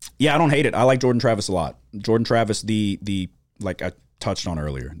 Yeah, I don't hate it. I like Jordan Travis a lot. Jordan Travis, the like I touched on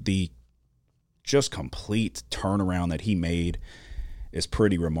earlier, the just complete turnaround that he made is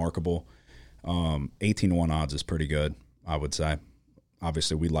pretty remarkable. 18-1 odds is pretty good, I would say.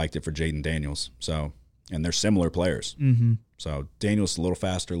 Obviously, we liked it for Jaden Daniels. So, and they're similar players. Mm-hmm. So Daniels is a little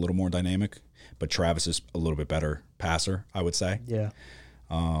faster, a little more dynamic, but Travis is a little bit better passer, I would say. Yeah.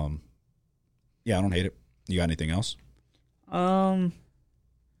 Yeah, I don't hate it. You got anything else?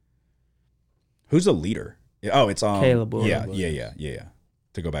 Who's the leader? Oh, it's Caleb Yeah. Williams. Yeah.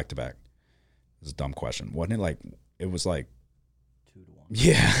 To go back to back. It's a dumb question. Wasn't it like it was like 2-1.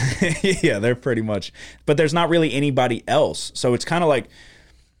 Yeah. Yeah, they're pretty much. But there's not really anybody else. So it's kind of like,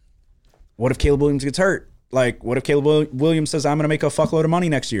 what if Caleb Williams gets hurt? Like, what if Caleb Williams says, I'm going to make a fuckload of money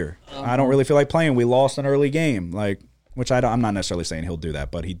next year? I don't really feel like playing. We lost an early game. Like, which I'm not necessarily saying he'll do that,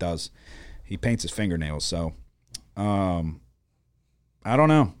 but he does. He paints his fingernails. So, I don't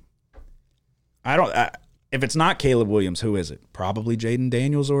know. If it's not Caleb Williams, who is it? Probably Jaden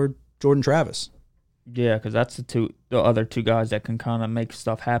Daniels or Jordan Travis. Yeah, because that's the other two guys that can kind of make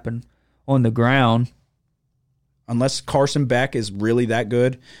stuff happen on the ground. Unless Carson Beck is really that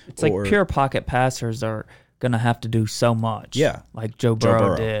good. It's like pure pocket passers are going to have to do so much. Yeah. Like Joe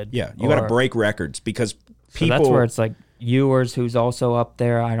Burrow did. Yeah, you got to break records because people. So that's where it's like Ewers, who's also up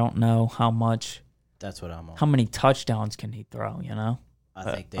there. I don't know how much. That's what I'm on. How many touchdowns can he throw, you know?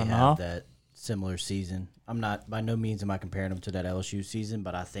 I think they have that similar season. I'm not, by no means am I comparing them to that LSU season,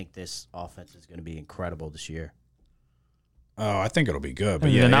 but I think this offense is going to be incredible this year. Oh, I think it'll be good. But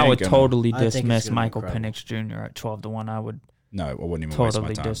and I would totally dismiss Michael Penix Jr. at 12-1. I would. No, I wouldn't even totally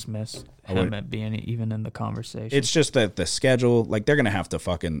waste my time. Dismiss him at being even in the conversation. It's just that the schedule, like they're going to have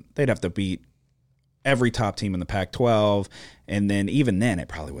to they'd have to beat every top team in the Pac-12, and then even then it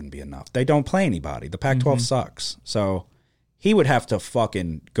probably wouldn't be enough. They don't play anybody. The Pac-12 sucks. So he would have to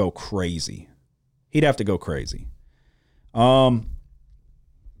fucking go crazy. He'd have to go crazy. All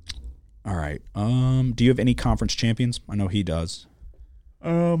right. Do you have any conference champions? I know he does.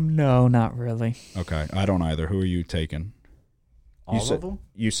 No, not really. Okay, I don't either. Who are you taking? All of them?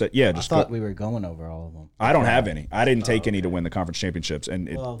 You said, yeah. I thought we were going over all of them. I don't have any. I didn't take any to win the conference championships, and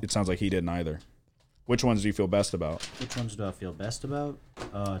it sounds like he didn't either. Which ones do you feel best about? Which ones do I feel best about?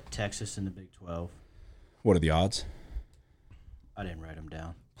 Texas and the Big 12. What are the odds? I didn't write them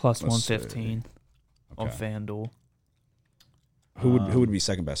down. Plus 115 on FanDuel. Who would be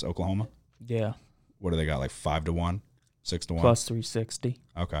second best? Oklahoma? Yeah. What do they got? Like 5-1, 6-1? Plus 360.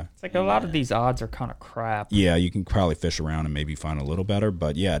 Okay. It's like a lot of these odds are kind of crap. Yeah, you can probably fish around and maybe find a little better,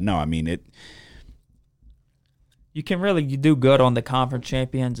 but yeah, no, I mean it. You can really do good on the conference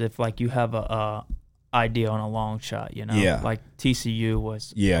champions if like you have a idea on a long shot, you know. Yeah. Like TCU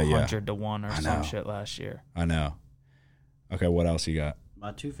was 100-1 or some shit last year. I know. Okay, what else you got?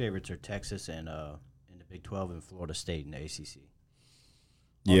 My two favorites are Texas and in the Big 12 and Florida State in the ACC.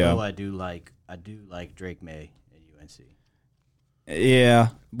 Yeah. Although I do like Drake May in UNC. Yeah.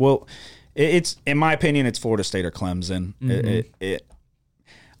 Well, it's in my opinion, it's Florida State or Clemson. Mm-hmm.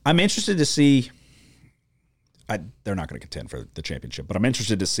 I'm interested to see. They're not going to contend for the championship, but I'm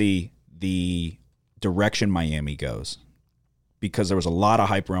interested to see the direction Miami goes, because there was a lot of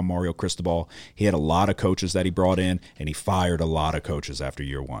hype around Mario Cristobal. He had a lot of coaches that he brought in, and he fired a lot of coaches after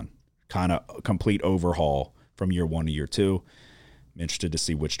year one. Kind of a complete overhaul from year one to year two. I'm interested to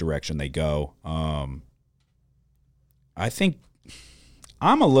see which direction they go. I think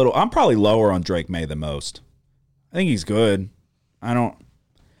I'm probably lower on Drake May than most. I think he's good. I don't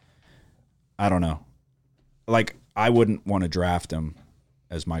know. Like, I wouldn't want to draft him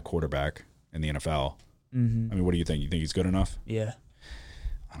as my quarterback in the NFL. Mm-hmm. I mean, what do you think? You think he's good enough? Yeah.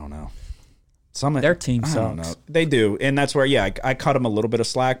 I don't know. Their team sucks. I don't know. They do, and that's where, I cut him a little bit of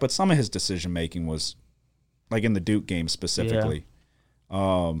slack, but some of his decision-making was, like in the Duke game specifically.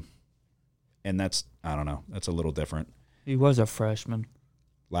 Yeah. And that's, I don't know, that's a little different. He was a freshman.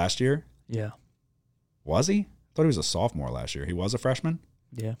 Last year? Yeah. Was he? I thought he was a sophomore last year. He was a freshman?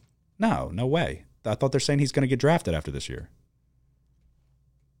 Yeah. No way. I thought they're saying he's going to get drafted after this year.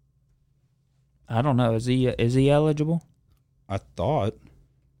 I don't know. Is he eligible? I thought.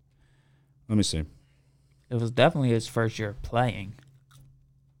 Let me see. It was definitely his first year playing.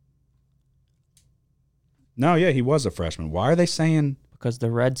 No, yeah, he was a freshman. Why are they saying? Because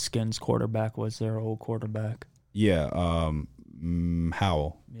the Redskins quarterback was their old quarterback. Yeah,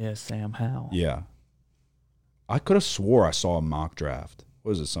 Howell. Yeah, Sam Howell. Yeah. I could have swore I saw a mock draft.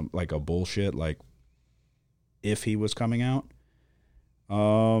 What is it, some like a bullshit, like if he was coming out?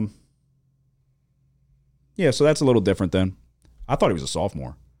 Yeah, so that's a little different then. I thought he was a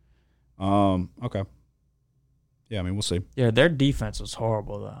sophomore. Okay. Yeah, I mean, we'll see. Yeah, their defense was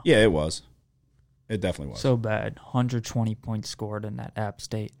horrible, though. Yeah, it was. It definitely was. So bad. 120 points scored in that App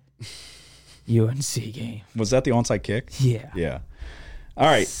State UNC game. Was that the onside kick? Yeah. Yeah. All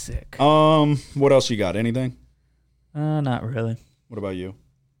right. Sick. What else you got? Anything? Not really. What about you?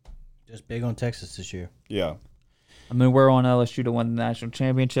 Just big on Texas this year. Yeah. I mean, we're on LSU to win the national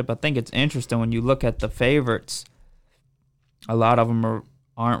championship. I think it's interesting when you look at the favorites. A lot of them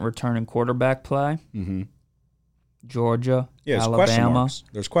aren't returning quarterback play. Mm-hmm. Georgia, Alabama,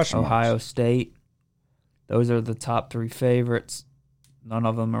 there's question marks. Ohio State. Those are the top three favorites. None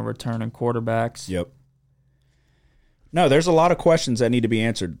of them are returning quarterbacks. Yep. No, there's a lot of questions that need to be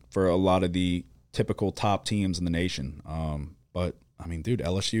answered for a lot of the typical top teams in the nation. But I mean, dude,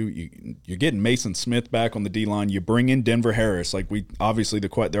 LSU, you're getting Mason Smith back on the D-line. You bring in Denver Harris. Like, we obviously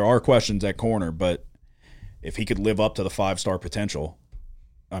there are questions at corner, but if he could live up to the 5-star potential,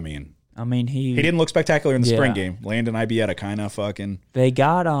 I mean, he didn't look spectacular in the spring game. Landon Ibieta kind of fucking. They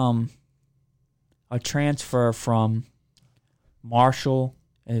got a transfer from Marshall,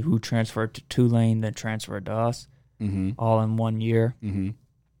 who transferred to Tulane, then transferred to us, all in 1 year. Mm-hmm.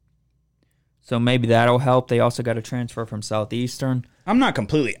 So maybe that'll help. They also got a transfer from Southeastern. I'm not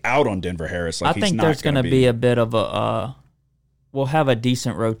completely out on Denver Harris. Like, I think there's going to be a bit of a we'll have a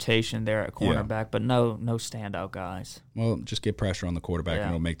decent rotation there at cornerback, but no standout guys. Well, just get pressure on the quarterback, and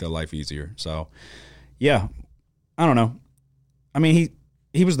it'll make their life easier. So, yeah, I don't know. I mean,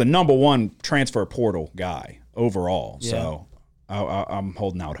 he was the number one transfer portal guy overall, so I'm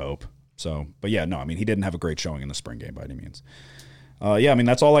holding out hope. So, but yeah, no, I mean, he didn't have a great showing in the spring game by any means. Yeah, I mean,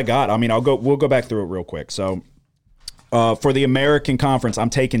 that's all I got. I mean, we'll go back through it real quick. So, for the American Conference,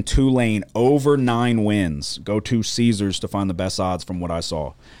 I'm taking Tulane over 9 wins. Go to Caesars to find the best odds from what I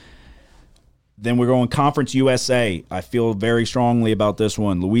saw. Then we're going Conference USA. I feel very strongly about this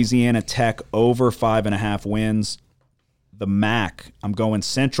one. Louisiana Tech over 5.5 wins. The MAC, I'm going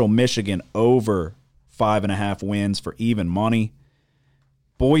Central Michigan over 5.5 wins for even money.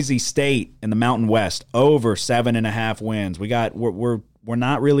 Boise State in the Mountain West over 7.5 wins. We're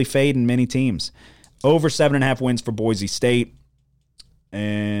not really fading many teams. Over 7.5 wins for Boise State.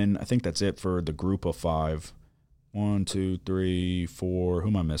 And I think that's it for the group of 5. 1, 2, 3, 4. Who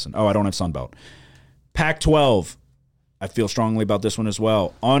am I missing? Oh, I don't have Sunbelt. Pac-12. I feel strongly about this one as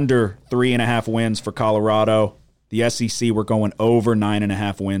well. Under 3.5 wins for Colorado. The SEC, we're going over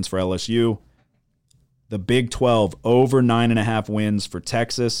 9.5 wins for LSU. The Big 12, over 9.5 wins for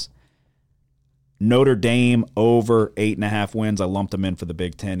Texas. Notre Dame, over 8.5 wins. I lumped them in for the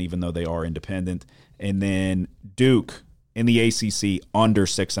Big 10, even though they are independent. And then Duke in the ACC, under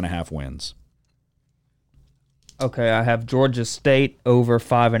 6.5 wins. Okay, I have Georgia State over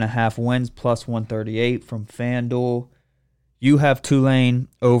 5.5 wins, plus 138 from FanDuel. You have Tulane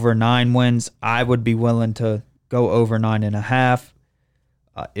over 9 wins. I would be willing to go over 9.5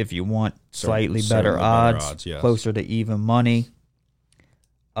 if you want slightly better odds, yes. Closer to even money.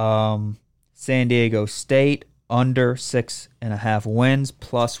 San Diego State under 6.5 wins,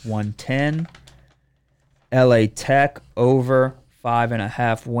 plus 110. LA Tech over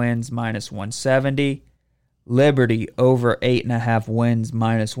 5.5 wins, minus 170. Liberty over 8.5 wins,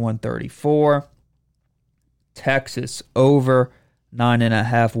 minus 134. Texas over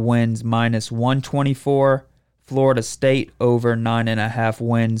 9.5 wins, minus 124. Florida State over 9.5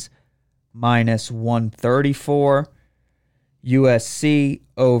 wins, minus 134. USC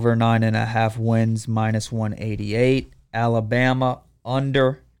over 9.5 wins, minus 188. Alabama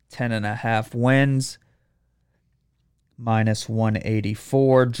under 10.5 wins, minus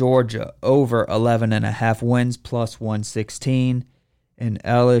 184. Georgia over 11.5 wins, plus 116. And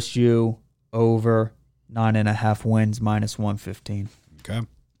LSU over 9.5 wins, minus 115. Okay.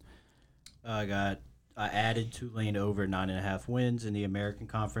 I added Tulane over 9.5 wins in the American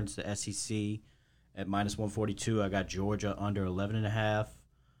Conference, the SEC at minus 142. I got Georgia under 11.5.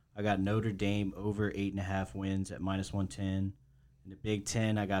 I got Notre Dame over 8.5 wins at minus 110. In the Big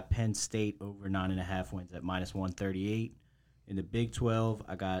Ten, I got Penn State over 9.5 wins at minus 138. In the Big 12,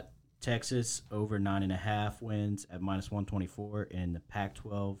 I got Texas over 9.5 wins at minus 124. And in the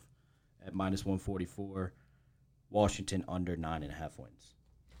Pac-12 at minus 144, Washington under 9.5 wins.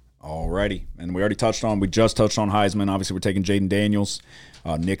 Alrighty. And we just touched on Heisman. Obviously, we're taking Jaden Daniels.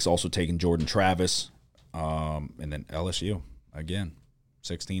 Nick's also taking Jordan Travis. And then LSU, again,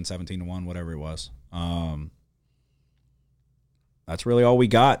 16, 17-1, whatever it was. That's really all we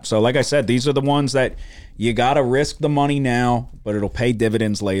got. So, like I said, these are the ones that you got to risk the money now, but it'll pay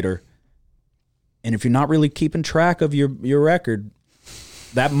dividends later. And if you're not really keeping track of your record,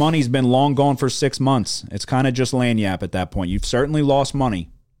 that money's been long gone for 6 months. It's kind of just lagniappe at that point. You've certainly lost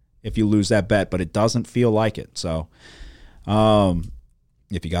money if you lose that bet, but it doesn't feel like it. So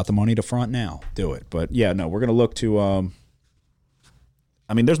if you got the money to front now, do it. But, yeah, no, we're going to look to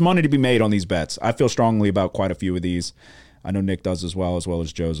there's money to be made on these bets. I feel strongly about quite a few of these. I know Nick does as well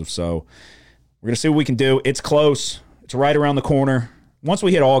as Joseph. So we're going to see what we can do. It's close. It's right around the corner. Once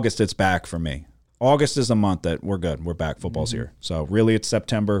we hit August, it's back for me. August is a month that we're good. We're back. Football's here. So really it's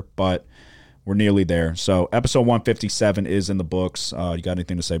September, but we're nearly there. So episode 157 is in the books. You got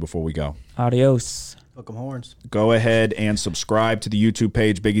anything to say before we go? Adios. Hook 'em horns. Go ahead and subscribe to the YouTube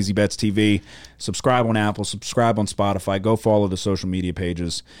page, Big Easy Bets TV. Subscribe on Apple. Subscribe on Spotify. Go follow the social media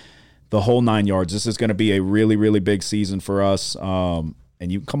pages. The whole 9 yards. This is going to be a really, really big season for us. And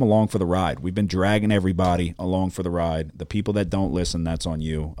you can come along for the ride. We've been dragging everybody along for the ride. The people that don't listen, that's on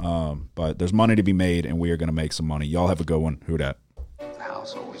you. But there's money to be made, and we are going to make some money. Y'all have a good one. Who dat? The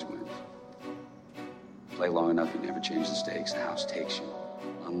house always wins. Play long enough, you never change the stakes. The house takes you.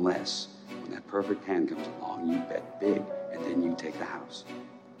 Unless, when that perfect hand comes along, you bet big, and then you take the house.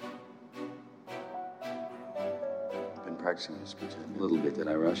 I've been practicing this pitch a little bit. Did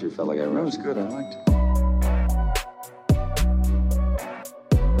I rush it? Felt like I rushed. That was good. I liked it.